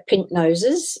 they have pink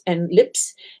noses and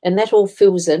lips, and that all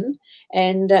fills in,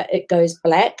 and it goes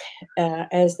black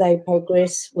as they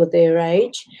progress with their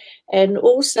age, and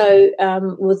also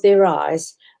with their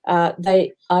eyes. I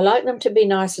like them to be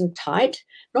nice and tight,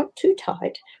 not too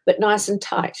tight, but nice and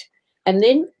tight. And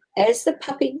then as the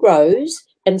puppy grows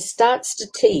and starts to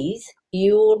teeth,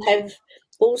 you will have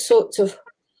all sorts of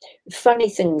funny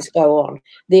things go on.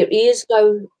 Their ears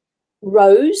go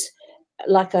rose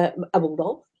like a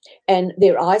bulldog, and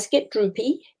their eyes get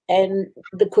droopy, and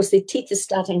because their teeth are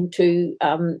starting to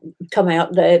come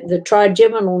out, the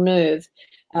trigeminal nerve,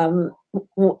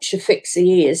 which affects the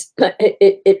ears,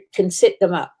 it can set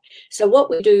them up. So what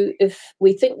we do, if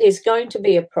we think there's going to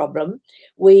be a problem,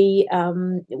 we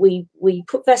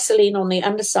put Vaseline on the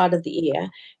underside of the ear,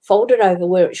 fold it over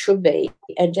where it should be,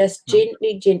 and just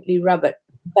gently rub it.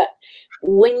 But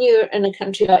when you're in a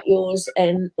country like yours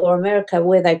or America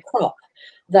where they crop,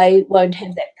 they won't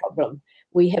have that problem.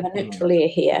 We have a natural ear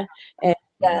here, and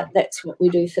that's what we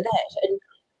do for that. And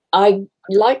I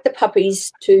like the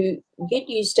puppies to get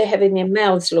used to having their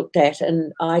mouths looked at,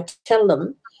 and I tell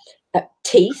them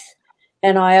teeth,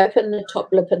 and I open the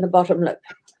top lip and the bottom lip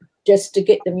just to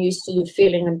get them used to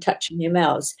feeling and touching their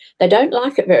mouths. They don't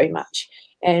like it very much,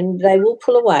 and they will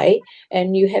pull away,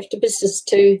 and you have to persist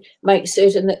to make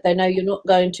certain that they know you're not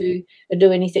going to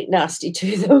do anything nasty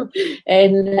to them.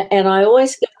 And I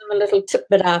always give them a little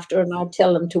tidbit after, and I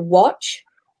tell them to watch,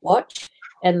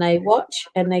 and they watch,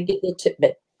 and they get their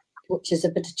tidbit, which is a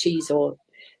bit of cheese or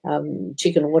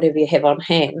chicken or whatever you have on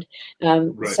hand.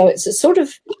 So it's a sort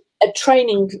of a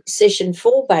training session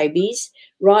for babies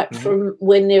right from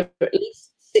when they're at least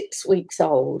 6 weeks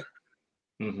old.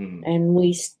 And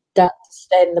we start to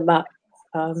stand them up,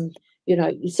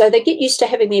 so they get used to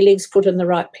having their legs put in the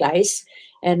right place.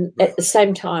 And at the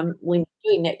same time, when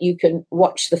you're doing that, you can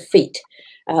watch the feet,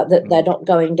 that they're not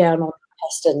going down on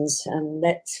pastons, and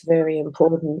that's very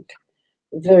important.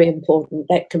 Very important.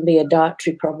 That can be a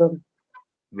dietary problem.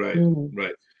 Right.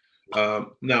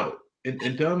 Now,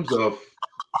 in terms of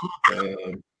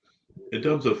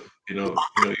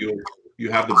you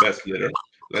have the best litter.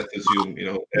 Let's assume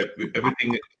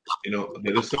everything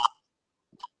the research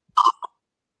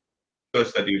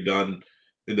that you've done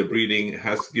in the breeding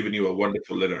has given you a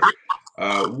wonderful litter.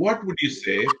 What would you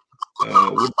say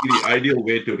would be the ideal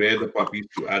way to rear the puppies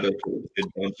to adulthood in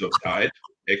terms of diet,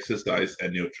 exercise,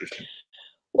 and nutrition?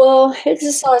 Well,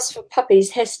 exercise for puppies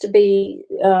has to be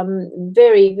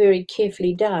very, very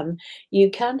carefully done. You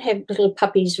can't have little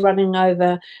puppies running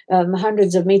over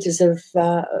hundreds of meters of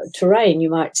terrain, you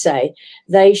might say.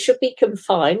 They should be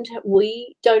confined.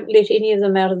 We don't let any of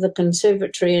them out of the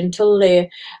conservatory until they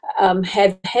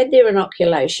have had their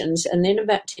inoculations, and then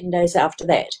about 10 days after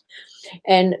that.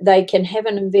 And they can have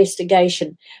an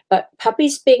investigation. But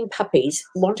puppies, being puppies,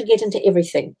 want to get into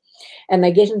everything. And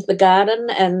they get into the garden,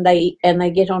 and they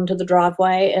get onto the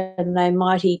driveway, and they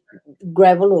might eat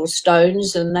gravel or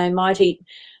stones, and they might eat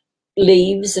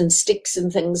leaves and sticks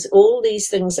and things. All these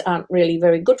things aren't really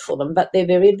very good for them, but they're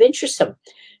very adventuresome.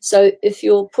 So if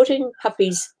you're putting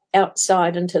puppies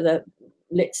outside into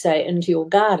let's say, into your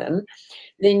garden,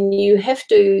 then you have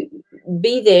to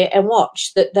be there and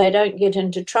watch that they don't get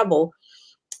into trouble.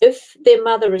 If their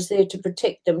mother is there to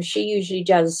protect them, she usually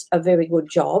does a very good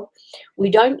job.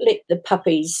 We don't let the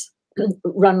puppies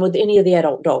run with any of the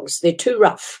adult dogs. They're too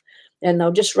rough, and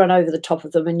they'll just run over the top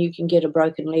of them, and you can get a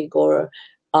broken leg or an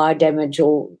eye damage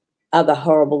or other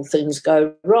horrible things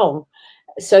go wrong.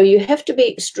 So you have to be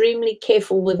extremely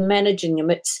careful with managing them.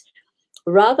 It's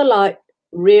rather like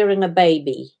rearing a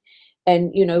baby.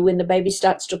 And, when the baby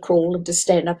starts to crawl and to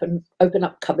stand up and open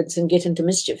up cupboards and get into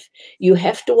mischief, you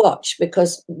have to watch,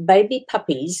 because baby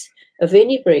puppies of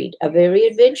any breed are very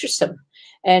adventuresome,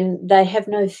 and they have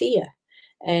no fear,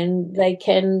 and they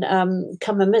can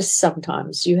come amiss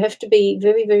sometimes. You have to be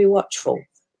very, very watchful.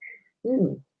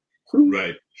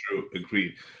 Right, true,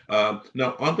 agreed.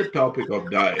 Now, on the topic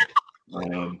of diet.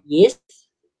 Yes.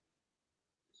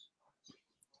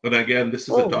 And again, this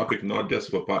is a topic not just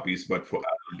for puppies, but for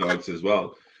adult dogs as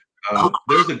well.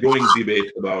 There's a growing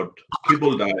debate about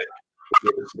kibble diet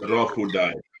versus raw food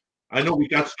diet. I know we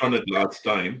touched on it last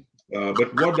time,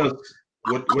 but what does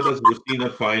Rosina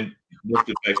find most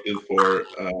effective for?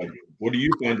 What do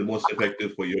you find the most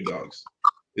effective for your dogs?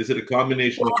 Is it a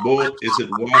combination of both? Is it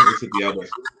one? Is it the other?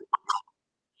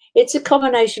 It's a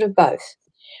combination of both.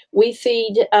 We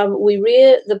feed, we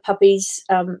rear the puppies.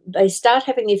 They start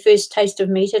having their first taste of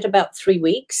meat at about 3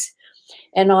 weeks,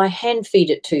 and I hand feed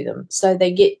it to them so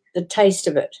they get the taste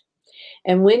of it.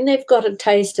 And when they've got a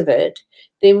taste of it,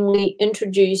 then we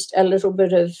introduced a little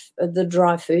bit of the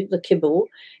dry food, the kibble,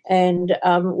 and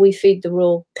we feed the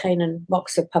Royal Canin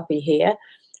Boxer puppy here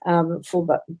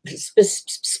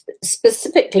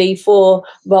specifically for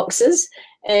boxers.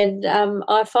 And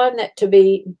I find that to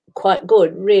be quite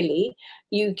good, really.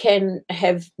 You can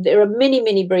have, there are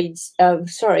many breeds,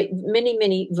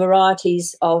 many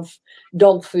varieties of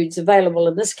dog foods available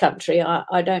in this country.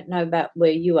 I don't know about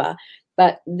where you are,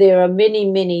 but there are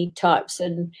many types,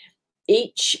 and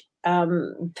each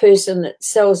person that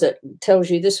sells it tells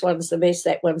you this one's the best,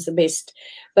 that one's the best,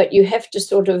 but you have to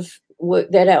sort of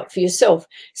work that out for yourself.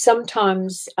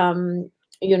 Sometimes,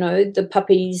 you know, the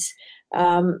puppies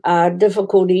are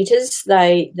difficult eaters.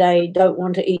 They don't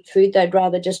want to eat food. They'd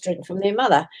rather just drink from their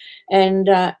mother. And,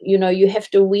 you know, you have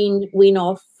to wean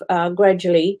off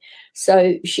gradually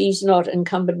so she's not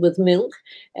encumbered with milk,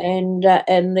 and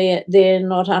they're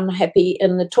not unhappy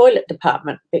in the toilet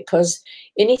department, because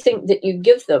anything that you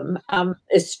give them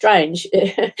is strange.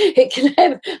 It can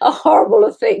have a horrible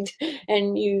effect,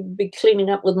 and you'd be cleaning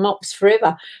up with mops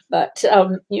forever. But,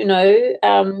 you know,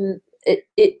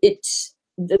 it's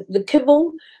the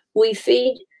kibble we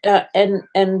feed and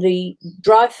the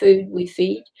dry food we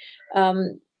feed.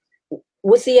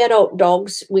 With the adult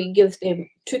dogs, we give them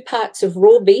 2 parts of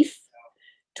raw beef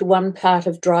to 1 part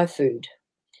of dry food.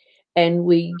 And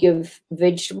we give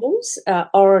vegetables.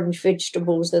 Orange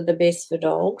vegetables are the best for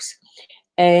dogs.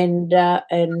 And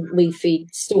we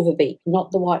feed silver beet,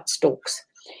 not the white stalks.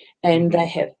 And they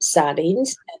have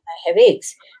sardines and they have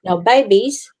eggs. Now,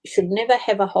 babies should never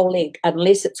have a whole egg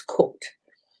unless it's cooked.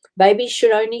 Babies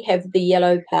should only have the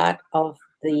yellow part of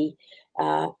the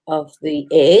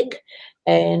egg,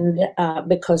 and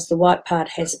because the white part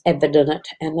has avid in it,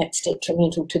 and that's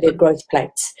detrimental to their growth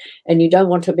plates. And you don't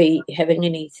want to be having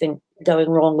anything going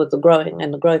wrong with the growing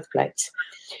and the growth plates.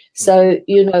 So,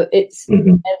 you know, it's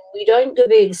and we don't give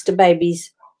eggs to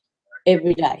babies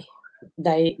every day.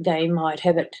 They might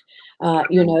have it,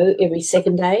 you know, every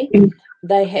second day.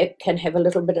 They can have a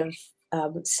little bit of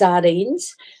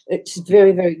sardines. It's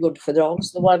very good for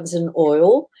dogs, the ones in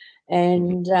oil,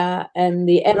 and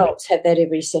the adults have that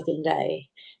every second day.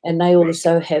 And they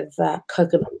also have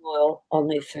coconut oil on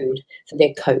their food for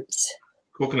their coats.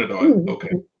 Coconut oil,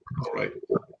 okay, all right.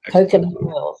 Coconut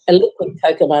oil, a liquid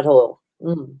coconut oil.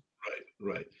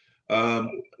 Right.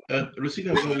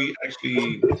 Rosina, we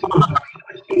actually,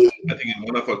 I think in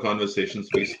one of our conversations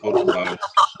we spoke about,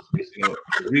 you know,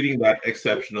 breeding that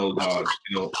exceptional dog.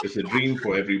 You know, it's a dream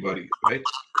for everybody, right?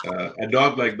 A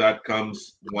dog like that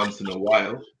comes once in a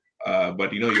while,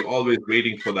 but you know, you're always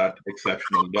waiting for that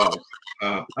exceptional dog.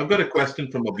 I've got a question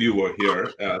from a viewer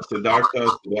here.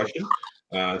 Siddhartha Sudarshan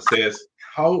says,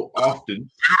 how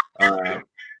often,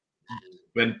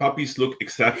 when puppies look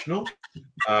exceptional,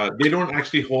 they don't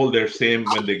actually hold their same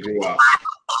when they grow up?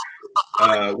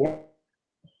 What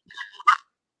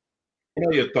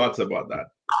are your thoughts about that?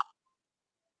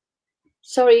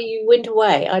 Sorry, you went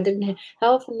away. I didn't hear.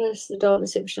 How often is the dog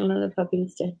exceptional and the puppy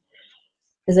instead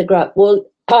as they grow up? Well,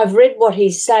 I've read what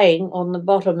he's saying on the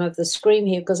bottom of the screen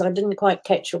here because I didn't quite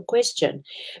catch your question.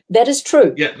 That is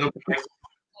true. Yeah, no,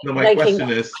 my question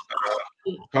is,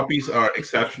 puppies are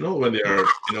exceptional when they are,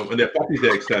 you know, when they're puppies,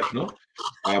 they're exceptional.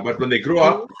 But when they grow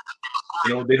up,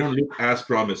 you know, they don't look as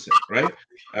promising, right?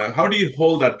 How do you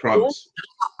hold that promise?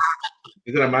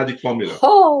 Is there a magic formula?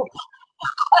 Oh,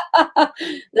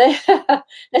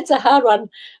 that's a hard one.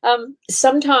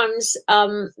 Sometimes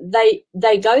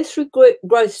they go through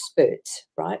growth spurts,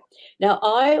 right? Now,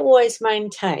 I always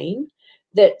maintain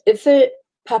that if a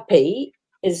puppy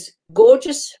is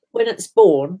gorgeous when it's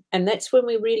born, and that's when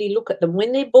we really look at them,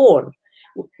 when they're born,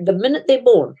 the minute they're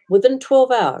born, within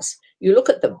 12 hours, you look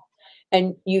at them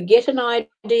and you get an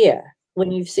idea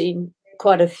when you've seen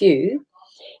quite a few,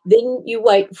 then you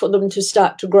wait for them to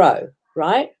start to grow,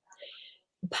 right?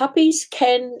 Puppies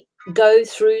can go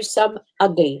through some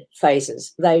ugly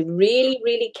phases. They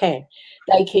really can.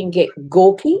 They can get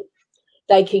gawky,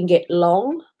 they can get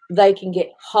long, they can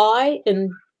get high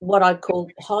in what I call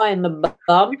high in the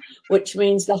bum, which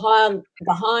means the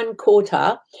hind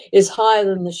quarter is higher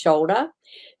than the shoulder.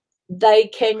 They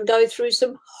can go through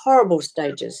some horrible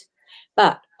stages.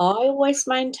 But I always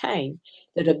maintain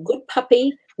that a good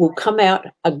puppy will come out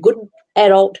a good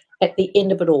adult at the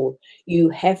end of it all. You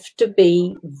have to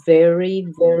be very,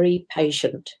 very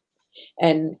patient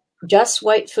and just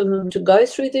wait for them to go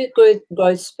through their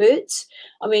growth spurts.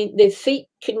 I mean, their feet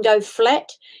can go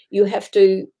flat. You have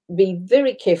to be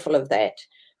very careful of that.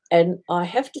 And I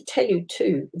have to tell you,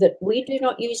 too, that we do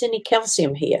not use any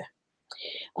calcium here.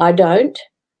 I don't.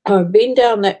 I've been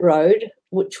down that road,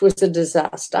 which was a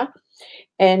disaster.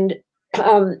 And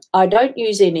I don't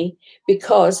use any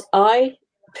because I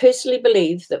personally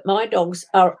believe that my dogs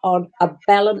are on a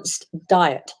balanced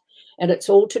diet. And it's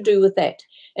all to do with that.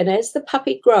 And as the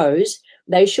puppy grows,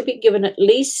 they should be given at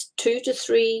least 2 to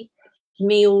 3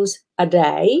 meals a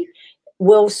day,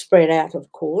 well spread out,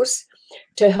 of course,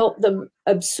 to help them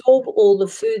absorb all the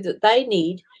food that they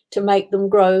need to make them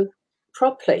grow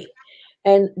properly.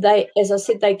 And they, as I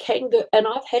said, they can go, and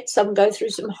I've had some go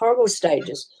through some horrible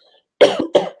stages.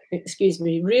 Excuse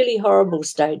me, really horrible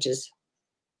stages.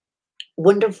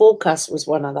 Winter forecast was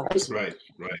one of those. Right.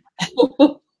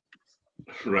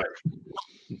 Right.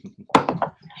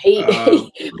 He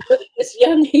was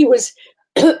young. He was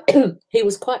he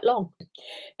was quite long,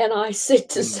 and I said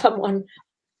to someone,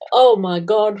 "Oh my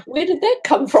God, where did that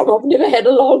come from? I've never had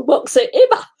a long boxer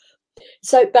ever."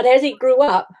 So, but as he grew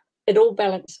up, it all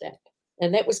balanced out,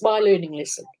 and that was my learning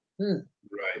lesson.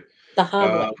 Right. The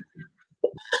hard way.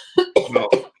 Well,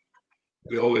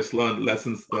 we always learn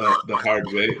lessons the hard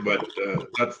way, but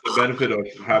that's the benefit of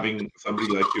having somebody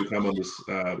like you come on this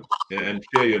and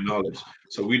share your knowledge.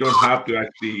 So we don't have to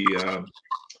actually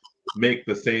make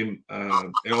the same,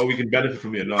 we can benefit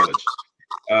from your knowledge.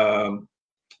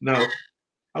 Now,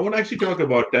 I want to actually talk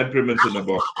about temperaments in a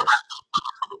boxer.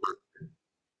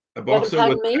 A boxer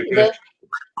with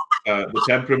the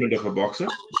temperament of a boxer.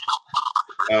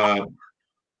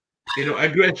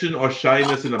 Aggression or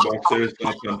shyness in a boxer is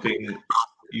not something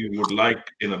you would like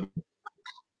in a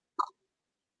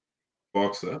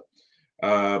boxer.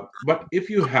 But if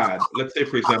you had, let's say,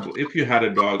 for example, if you had a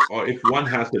dog, or if one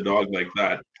has a dog like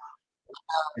that,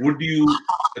 would you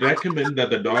recommend that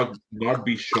the dog not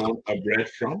be shown or bred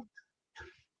from?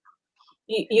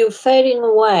 You're fading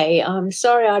away. I'm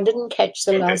sorry, I didn't catch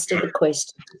the last of the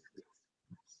question.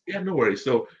 Yeah, no worries.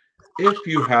 So if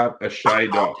you have a shy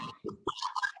dog,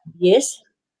 yes,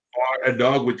 or a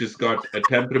dog which has got a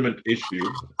temperament issue,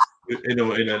 in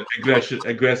an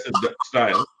aggressive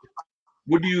style,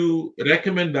 would you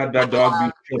recommend that that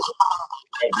dog be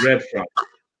bred from?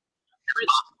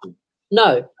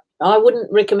 No, I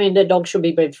wouldn't recommend a dog should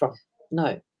be bred from.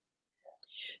 No.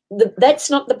 That's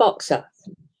not the boxer.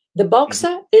 The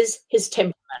boxer is his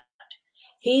temperament.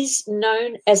 He's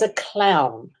known as a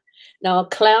clown. Now, a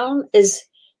clown is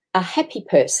a happy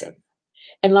person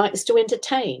and likes to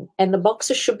entertain, and the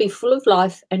boxer should be full of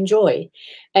life and joy.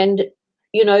 And,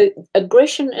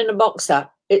 aggression in a boxer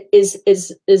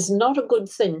is not a good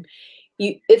thing.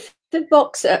 If the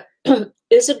boxer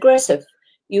is aggressive,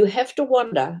 you have to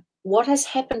wonder what has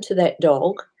happened to that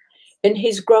dog in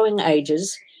his growing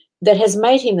ages that has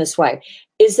made him this way.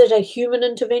 Is it a human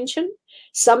intervention?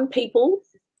 Some people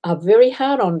are very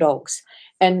hard on dogs,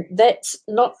 and that's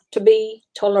not to be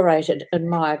tolerated, in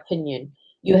my opinion.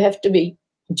 You have to be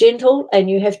gentle and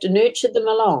you have to nurture them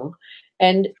along.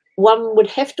 And one would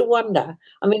have to wonder,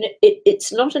 I mean,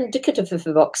 it's not indicative of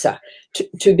a boxer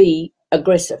to be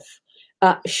aggressive.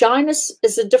 Shyness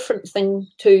is a different thing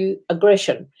to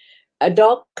aggression. A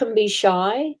dog can be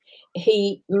shy.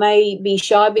 He may be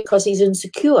shy because he's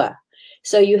insecure.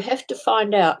 So you have to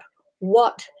find out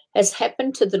what has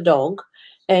happened to the dog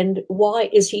and why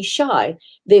is he shy.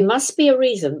 There must be a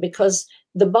reason, because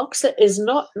the boxer is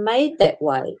not made that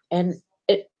way. And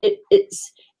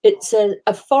it's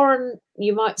a foreign,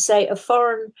 you might say, a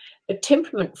foreign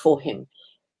temperament for him.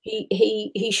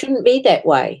 He shouldn't be that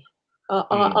way.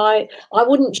 I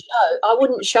wouldn't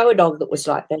show a dog that was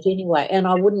like that anyway, and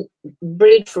I wouldn't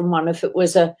breed from one if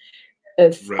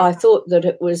I thought that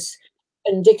it was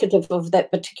indicative of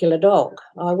that particular dog.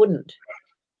 I wouldn't.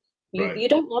 You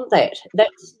don't want that.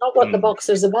 That's not what the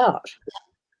boxer's about.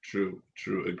 True,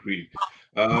 agreed.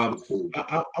 I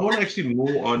want to actually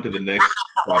move on to the next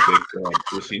topic,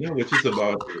 Rosina, which is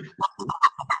about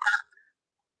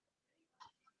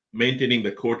maintaining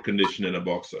the court condition in a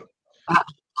boxer. Do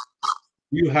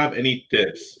you have any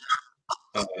tips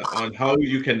on how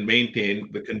you can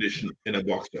maintain the condition in a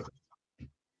boxer?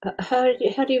 How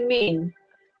do you mean?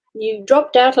 You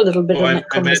dropped out a little bit on that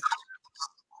conversation.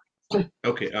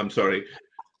 Okay, I'm sorry.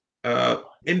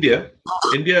 India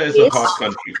is a Yes, hot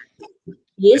country,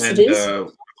 yes, it and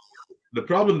is. the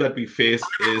problem that we face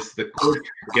is the coat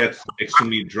gets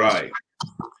extremely dry,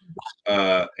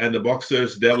 and the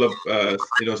boxers develop,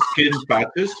 skin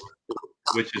patches,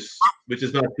 which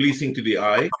is not pleasing to the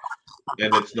eye,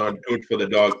 and it's not good for the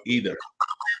dog either.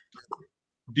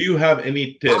 Do you have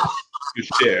any tips to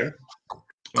share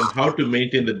on how to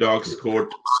maintain the dog's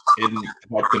coat in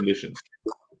hot conditions?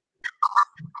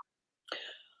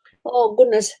 Oh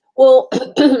goodness. Well,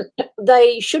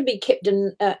 they should be kept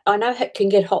in. I know it can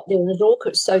get hot there, and it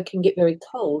also can get very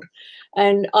cold.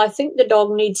 And I think the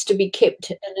dog needs to be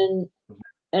kept in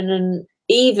an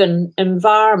even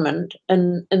environment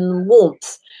and in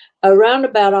warmth, around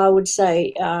about, I would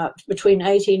say, between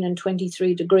 18 and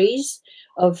 23 degrees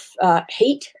of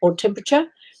heat or temperature.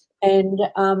 And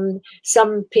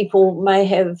some people may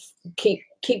have keep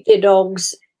their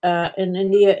dogs in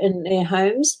India in their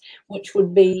homes, which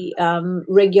would be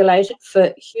regulated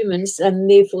for humans, and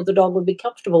therefore the dog would be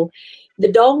comfortable.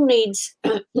 The dog needs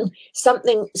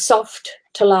something soft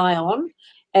to lie on,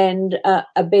 and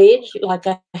a bed, like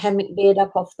a hammock bed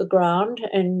up off the ground,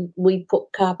 and we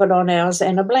put carpet on ours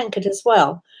and a blanket as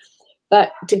well.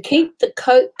 But to keep the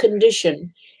coat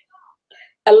condition,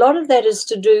 a lot of that is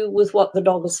to do with what the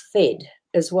dog is fed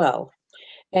as well.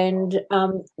 And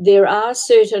there are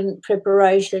certain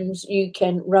preparations you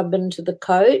can rub into the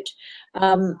coat.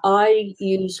 I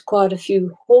use quite a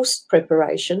few horse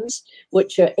preparations,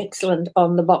 which are excellent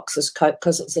on the boxer's coat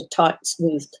because it's a tight,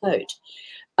 smooth coat.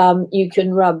 You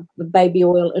can rub the baby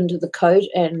oil into the coat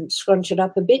and scrunch it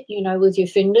up a bit, with your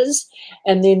fingers,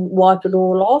 and then wipe it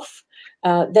all off.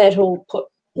 That'll put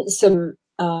some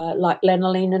like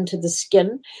lanolin into the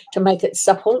skin to make it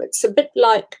supple. It's a bit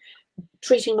like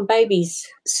treating a baby's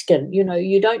skin.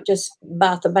 You don't just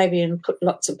bath a baby and put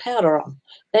lots of powder on.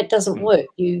 That doesn't work.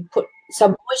 You put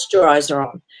some moisturizer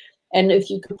on. And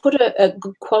if you can put a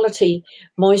good quality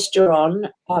moisturizer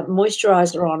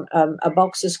on a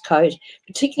boxer's coat,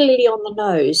 particularly on the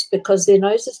nose, because their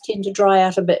noses tend to dry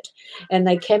out a bit and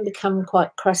they can become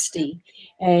quite crusty.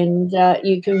 And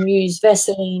you can use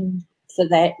Vaseline for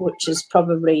that, which is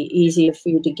probably easier for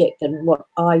you to get than what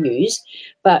I use.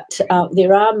 But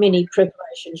there are many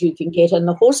preparations you can get. And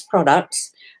the horse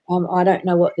products, I don't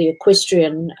know what the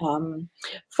equestrian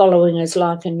following is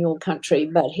like in your country,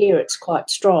 but here it's quite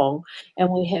strong. And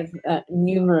we have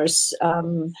numerous,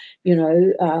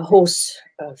 horse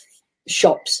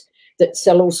shops that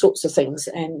sell all sorts of things,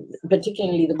 and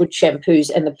particularly the good shampoos,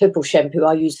 and the purple shampoo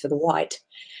I use for the white.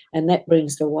 And that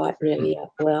brings the white really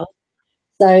up well.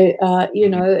 So,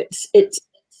 it's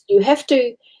you have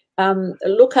to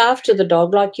look after the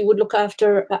dog like you would look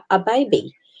after a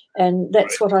baby. And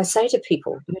that's what I say to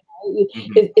people.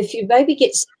 If your baby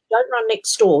gets sick, don't run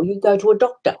next door. You go to a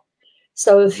doctor.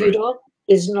 So if your dog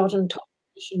is not in top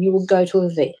condition, you will go to a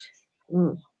vet.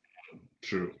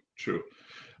 True.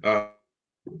 I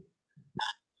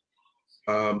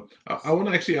want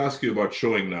to actually ask you about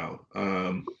showing now.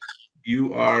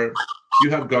 You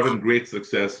have gotten great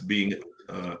success being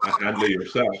a handler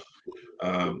yourself.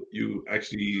 You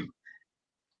actually,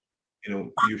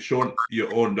 you've shown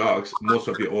your own dogs, most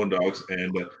of your own dogs,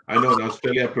 and I know in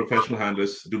Australia professional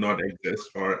handlers do not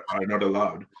exist or are not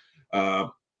allowed.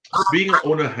 Being an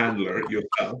owner handler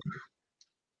yourself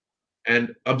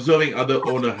and observing other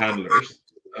owner handlers,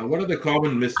 what are the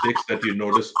common mistakes that you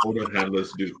notice owner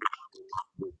handlers do?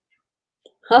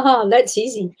 That's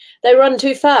easy. They run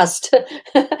too fast.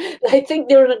 They think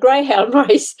they're in a greyhound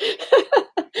race,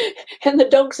 and the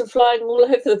dogs are flying all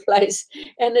over the place.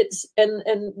 And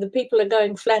the people are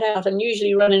going flat out and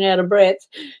usually running out of breath,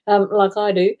 like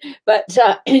I do. But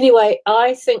anyway,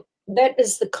 I think that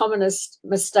is the commonest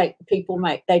mistake people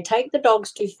make. They take the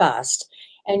dogs too fast,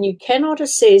 and you cannot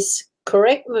assess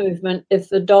correct movement if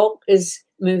the dog is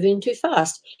moving too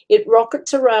fast. It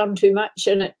rockets around too much,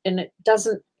 and it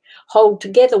doesn't hold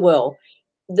together well.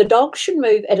 The dog should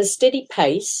move at a steady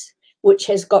pace, which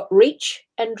has got reach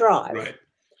and drive. Right.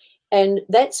 And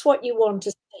that's what you want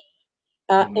to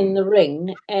see in the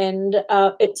ring. And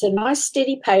it's a nice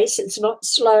steady pace. It's not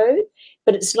slow,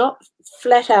 but it's not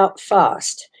flat out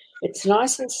fast. It's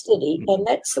nice and steady, and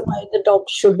that's the way the dog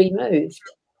should be moved.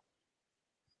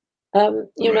 A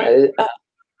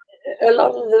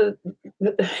lot of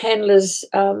the handlers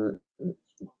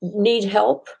need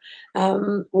help.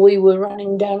 We were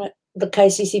running down at the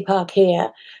KCC Park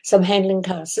here some handling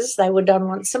classes. They were done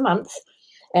once a month,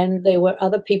 and there were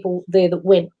other people there that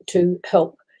went to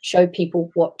help show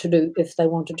people what to do if they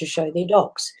wanted to show their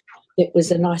dogs. It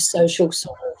was a nice social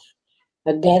sort of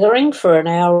a gathering for an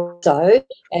hour or so,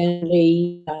 and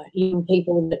the young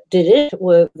people that did it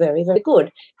were very, very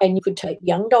good. And you could take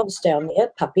young dogs down there,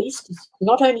 puppies, to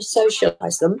not only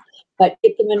socialise them, but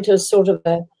get them into a sort of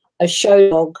a show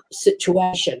dog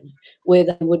situation where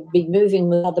they would be moving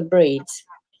with other breeds.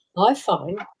 I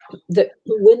find that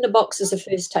when the boxers are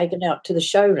first taken out to the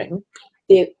show ring,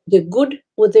 they're good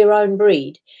with their own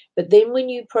breed. But then when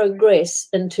you progress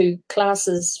into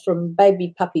classes from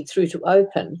baby puppy through to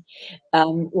open,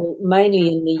 well, mainly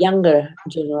in the younger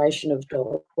generation of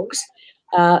dogs,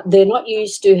 they're not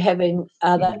used to having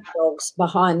other dogs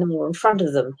behind them or in front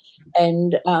of them.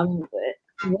 And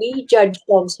we judge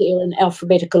dogs here in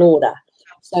alphabetical order.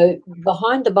 So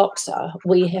behind the boxer,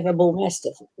 we have a bull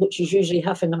mastiff, which is usually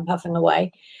huffing and puffing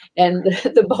away. And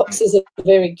the boxers are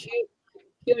very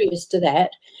curious to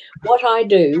that. What I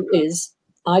do is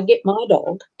I get my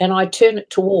dog and I turn it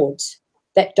towards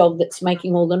that dog that's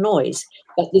making all the noise.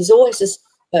 But there's always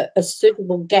a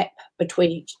suitable gap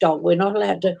between each dog. We're not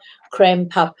allowed to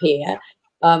cramp up here.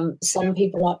 Some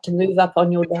people like to move up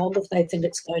on your dog if they think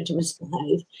it's going to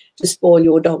misbehave to spoil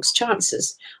your dog's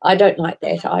chances. I don't like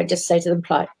that. I just say to them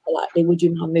politely, would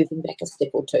you mind moving back a step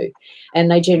or two? And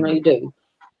they generally do.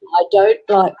 I don't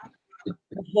like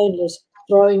handlers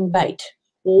throwing bait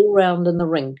all round in the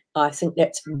ring. I think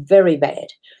that's very bad,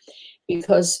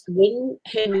 because when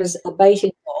handlers are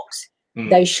baiting dogs,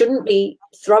 they shouldn't be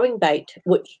throwing bait,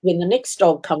 which when the next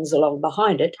dog comes along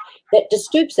behind it, that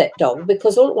disturbs that dog,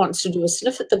 because all it wants to do is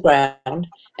sniff at the ground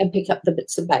and pick up the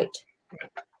bits of bait.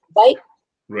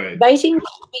 Baiting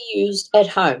can be used at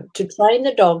home to train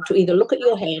the dog to either look at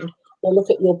your hand or look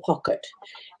at your pocket.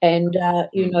 And,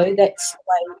 you know, that's the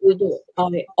way we do it.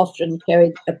 I often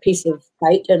carry a piece of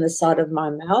bait in the side of my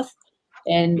mouth,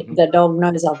 and the dog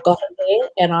knows I've got it there,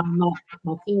 and I might put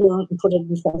my finger on it and put it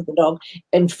in front of the dog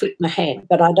and flick my hand.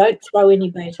 But I don't throw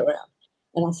any bait around.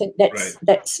 And I think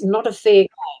that's not a fair game,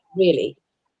 really.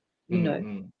 You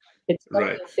know, it's not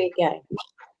a fair game.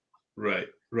 Right.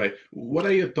 What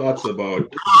are your thoughts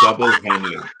about double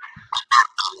handling?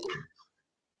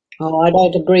 Oh, I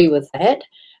don't agree with that.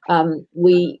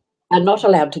 We are not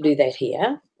allowed to do that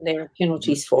here. There are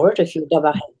penalties for it if you're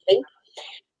double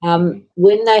handling.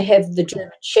 When they have the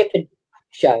German Shepherd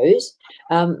shows,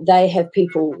 they have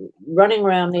people running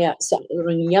around the outside of the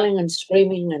ring, yelling and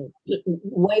screaming and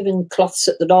waving cloths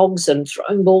at the dogs and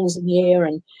throwing balls in the air.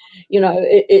 And, you know,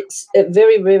 it's a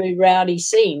very, very rowdy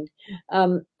scene.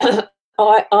 I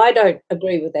don't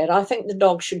agree with that. I think the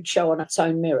dog should show on its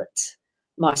own merits,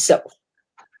 myself.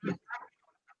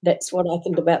 That's what I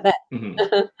think about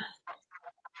that.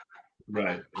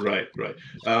 Right.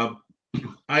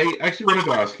 I actually wanted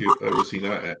to ask you,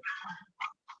 Rosina,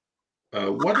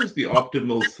 what is the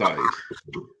optimal size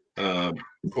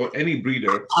for any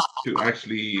breeder to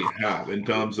actually have in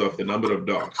terms of the number of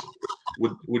dogs?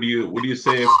 Would you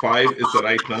say 5 is the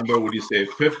right number? Would you say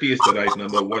 50 is the right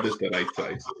number? What is the right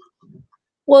size?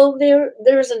 Well,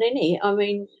 there isn't any. I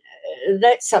mean,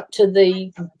 that's up to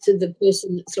the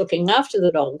person that's looking after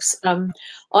the dogs.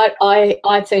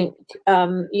 I think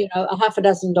you know, a half a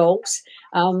dozen dogs,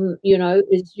 you know,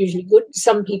 is usually good.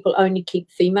 Some people only keep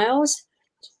females,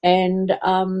 and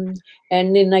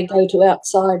then they go to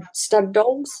outside stud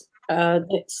dogs.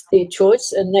 That's their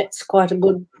choice, and that's quite a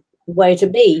good way to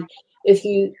be. If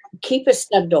you keep a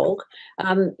stud dog,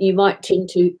 you might tend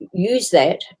to use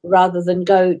that rather than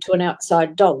go to an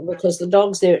outside dog, because the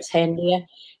dog's there, it's handier,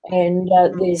 and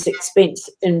there's expense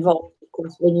involved, of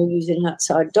course, when you're using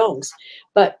outside dogs.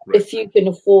 But if you can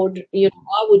afford, you know,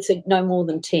 I would think no more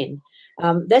than 10.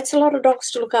 That's a lot of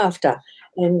dogs to look after,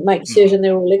 and make certain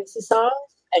they're all exercised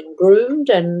and groomed.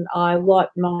 And I wipe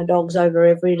my dogs over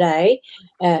every day,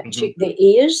 check their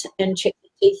ears and check their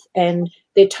teeth and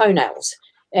their toenails.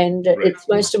 And it's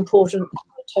most important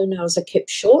the toenails are kept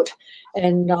short,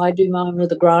 and I do mine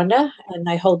with a grinder, and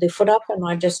they hold their foot up, and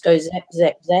I just go zap,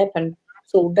 zap, zap, and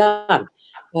it's all done,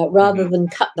 rather than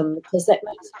cut them, because that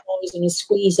makes a noise and a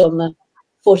squeeze on the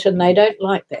foot, and they don't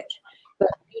like that.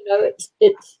 But, you know,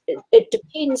 it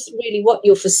depends really what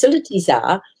your facilities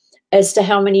are as to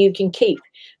how many you can keep.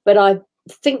 But I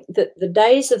think that the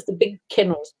days of the big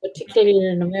kennels, particularly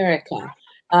in America,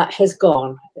 has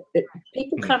gone.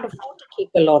 People can't afford to keep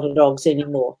a lot of dogs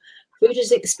anymore. Food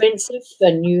is expensive,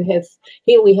 and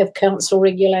here we have council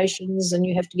regulations, and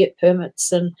you have to get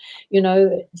permits, and, you know,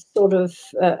 it's sort of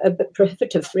a bit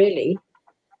prohibitive, really.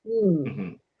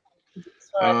 That's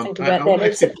what I think about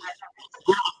that.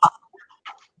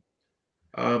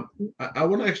 I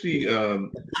want to actually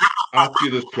ask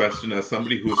you this question as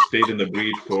somebody who's stayed in the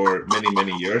breed for many,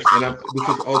 many years, and this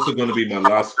is also going to be my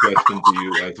last question to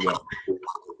you as well.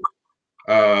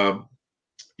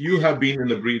 you have been in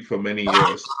the breed for many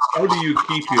years. How do you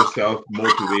keep yourself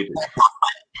motivated?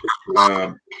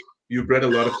 You've bred a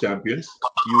lot of champions.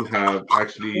 You have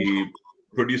actually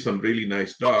produced some really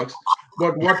nice dogs.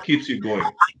 But what keeps you going?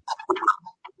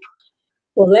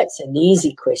 Well, that's an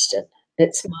easy question.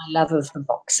 It's my love of the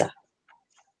boxer.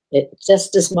 It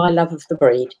just is my love of the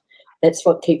breed. That's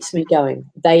what keeps me going.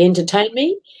 They entertain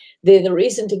me. They're the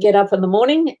reason to get up in the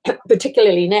morning,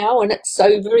 particularly now when it's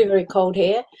so very, very cold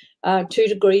here. 2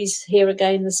 degrees here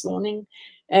again this morning.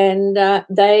 And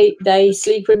they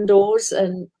sleep indoors,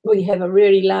 and we have a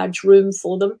really large room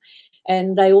for them.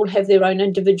 And they all have their own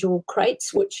individual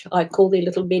crates, which I call their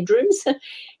little bedrooms.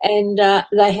 And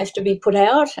they have to be put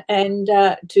out and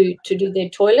to do their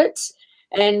toilets.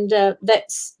 And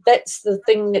that's the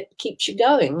thing that keeps you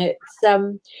going.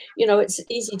 It's you know, it's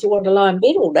easy to want to lie in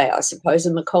bed all day, I suppose,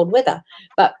 in the cold weather.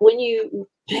 But when you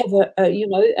have you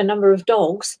know, a number of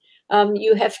dogs,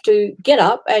 you have to get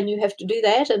up and you have to do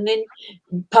that, and then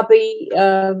puppy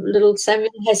little Samuel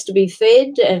has to be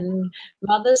fed, and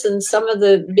mothers, and some of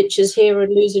the bitches here are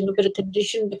losing a bit of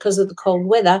condition because of the cold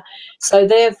weather, so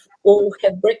they've all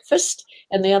have breakfast,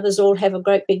 and the others all have a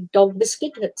great big dog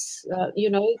biscuit. It's you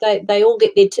know, they all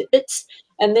get their tidbits,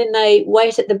 and then they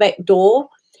wait at the back door,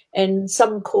 and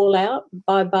some call out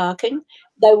by barking.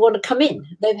 They want to come in.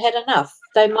 They've had enough.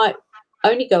 They might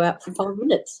only go out for 5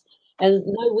 minutes, and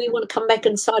no, we want to come back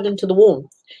inside into the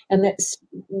warmth, and that's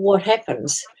what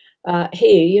happens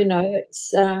here. You know,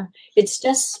 it's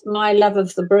just my love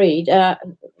of the breed.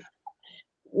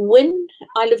 When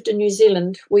I lived in New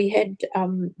Zealand, we had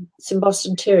some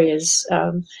Boston Terriers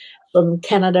from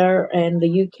Canada and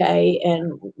the UK,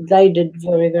 and they did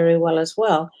very, very well as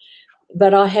well.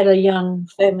 But I had a young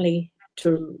family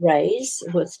to raise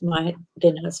with my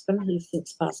then husband, who's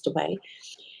since passed away.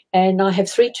 And I have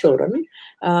 3 children,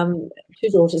 2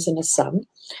 daughters and a son.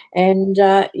 And,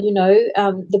 you know,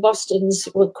 the Bostons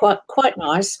were quite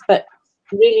nice, but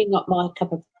really not my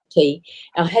cup of tea.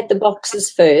 I had the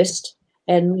boxers first,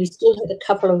 and we still had a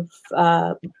couple of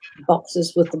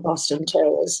boxers with the Boston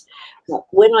Terriers. But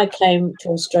when I came to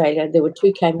Australia, there were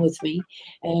 2 came with me,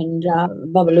 and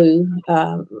Babaloo,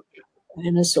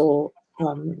 Annis,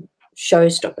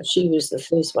 Showstopper, she was the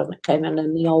first one that came in,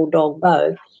 and the old dog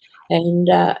Bo. And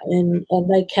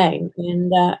they came,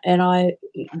 and I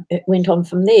went on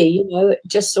from there. You know, it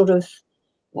just sort of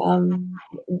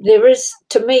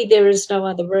to me there is no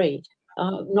other breed.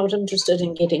 I'm not interested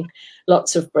in getting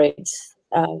lots of breeds.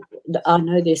 I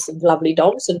know there's some lovely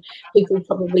dogs, and people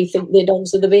probably think their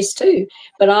dogs are the best too.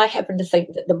 But I happen to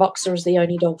think that the boxer is the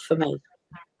only dog for me.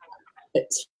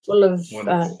 It's full of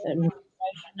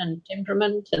and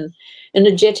temperament and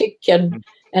energetic, and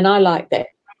I like that.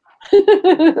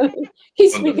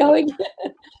 Keeps me going.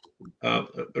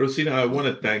 Rosina, I want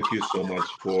to thank you so much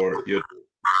for your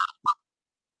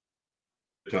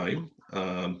time.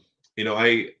 I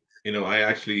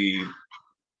actually,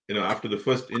 after the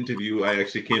first interview, I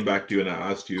actually came back to you and I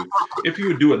asked you if you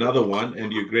would do another one,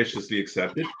 and you graciously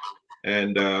accepted.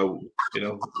 And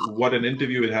what an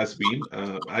interview it has been.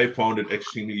 I found it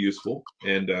extremely useful,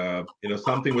 and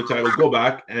something which I will go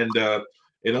back and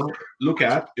look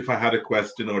at if I had a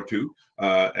question or two.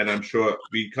 And I'm sure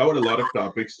we covered a lot of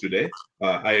topics today.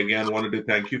 I again wanted to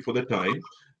thank you for the time.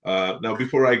 Now,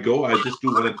 before I go, I just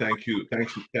do want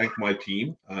to thank my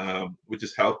team, which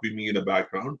is helping me in the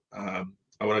background. I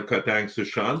want to thank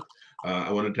Sushant.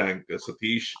 I want to thank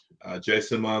Satish,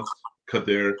 Jaisima,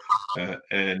 Kadir,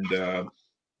 and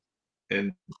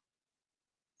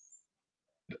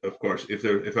of course,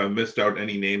 if I missed out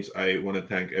any names, I want to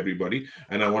thank everybody,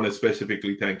 and I want to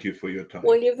specifically thank you for your time.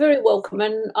 Well, you're very welcome,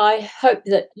 and I hope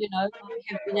that I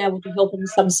have been able to help in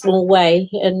some small way,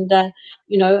 and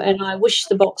and I wish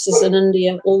the boxers in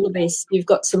India all the best. You've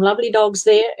got some lovely dogs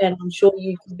there, and I'm sure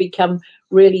you can become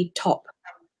really top.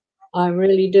 I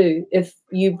really do, if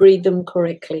you breed them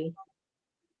correctly.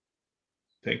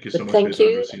 Thank you so much. Thank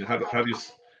you.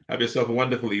 Have yourself a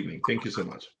wonderful evening. Thank you so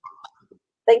much.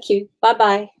 Thank you.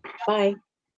 Bye-bye. Bye.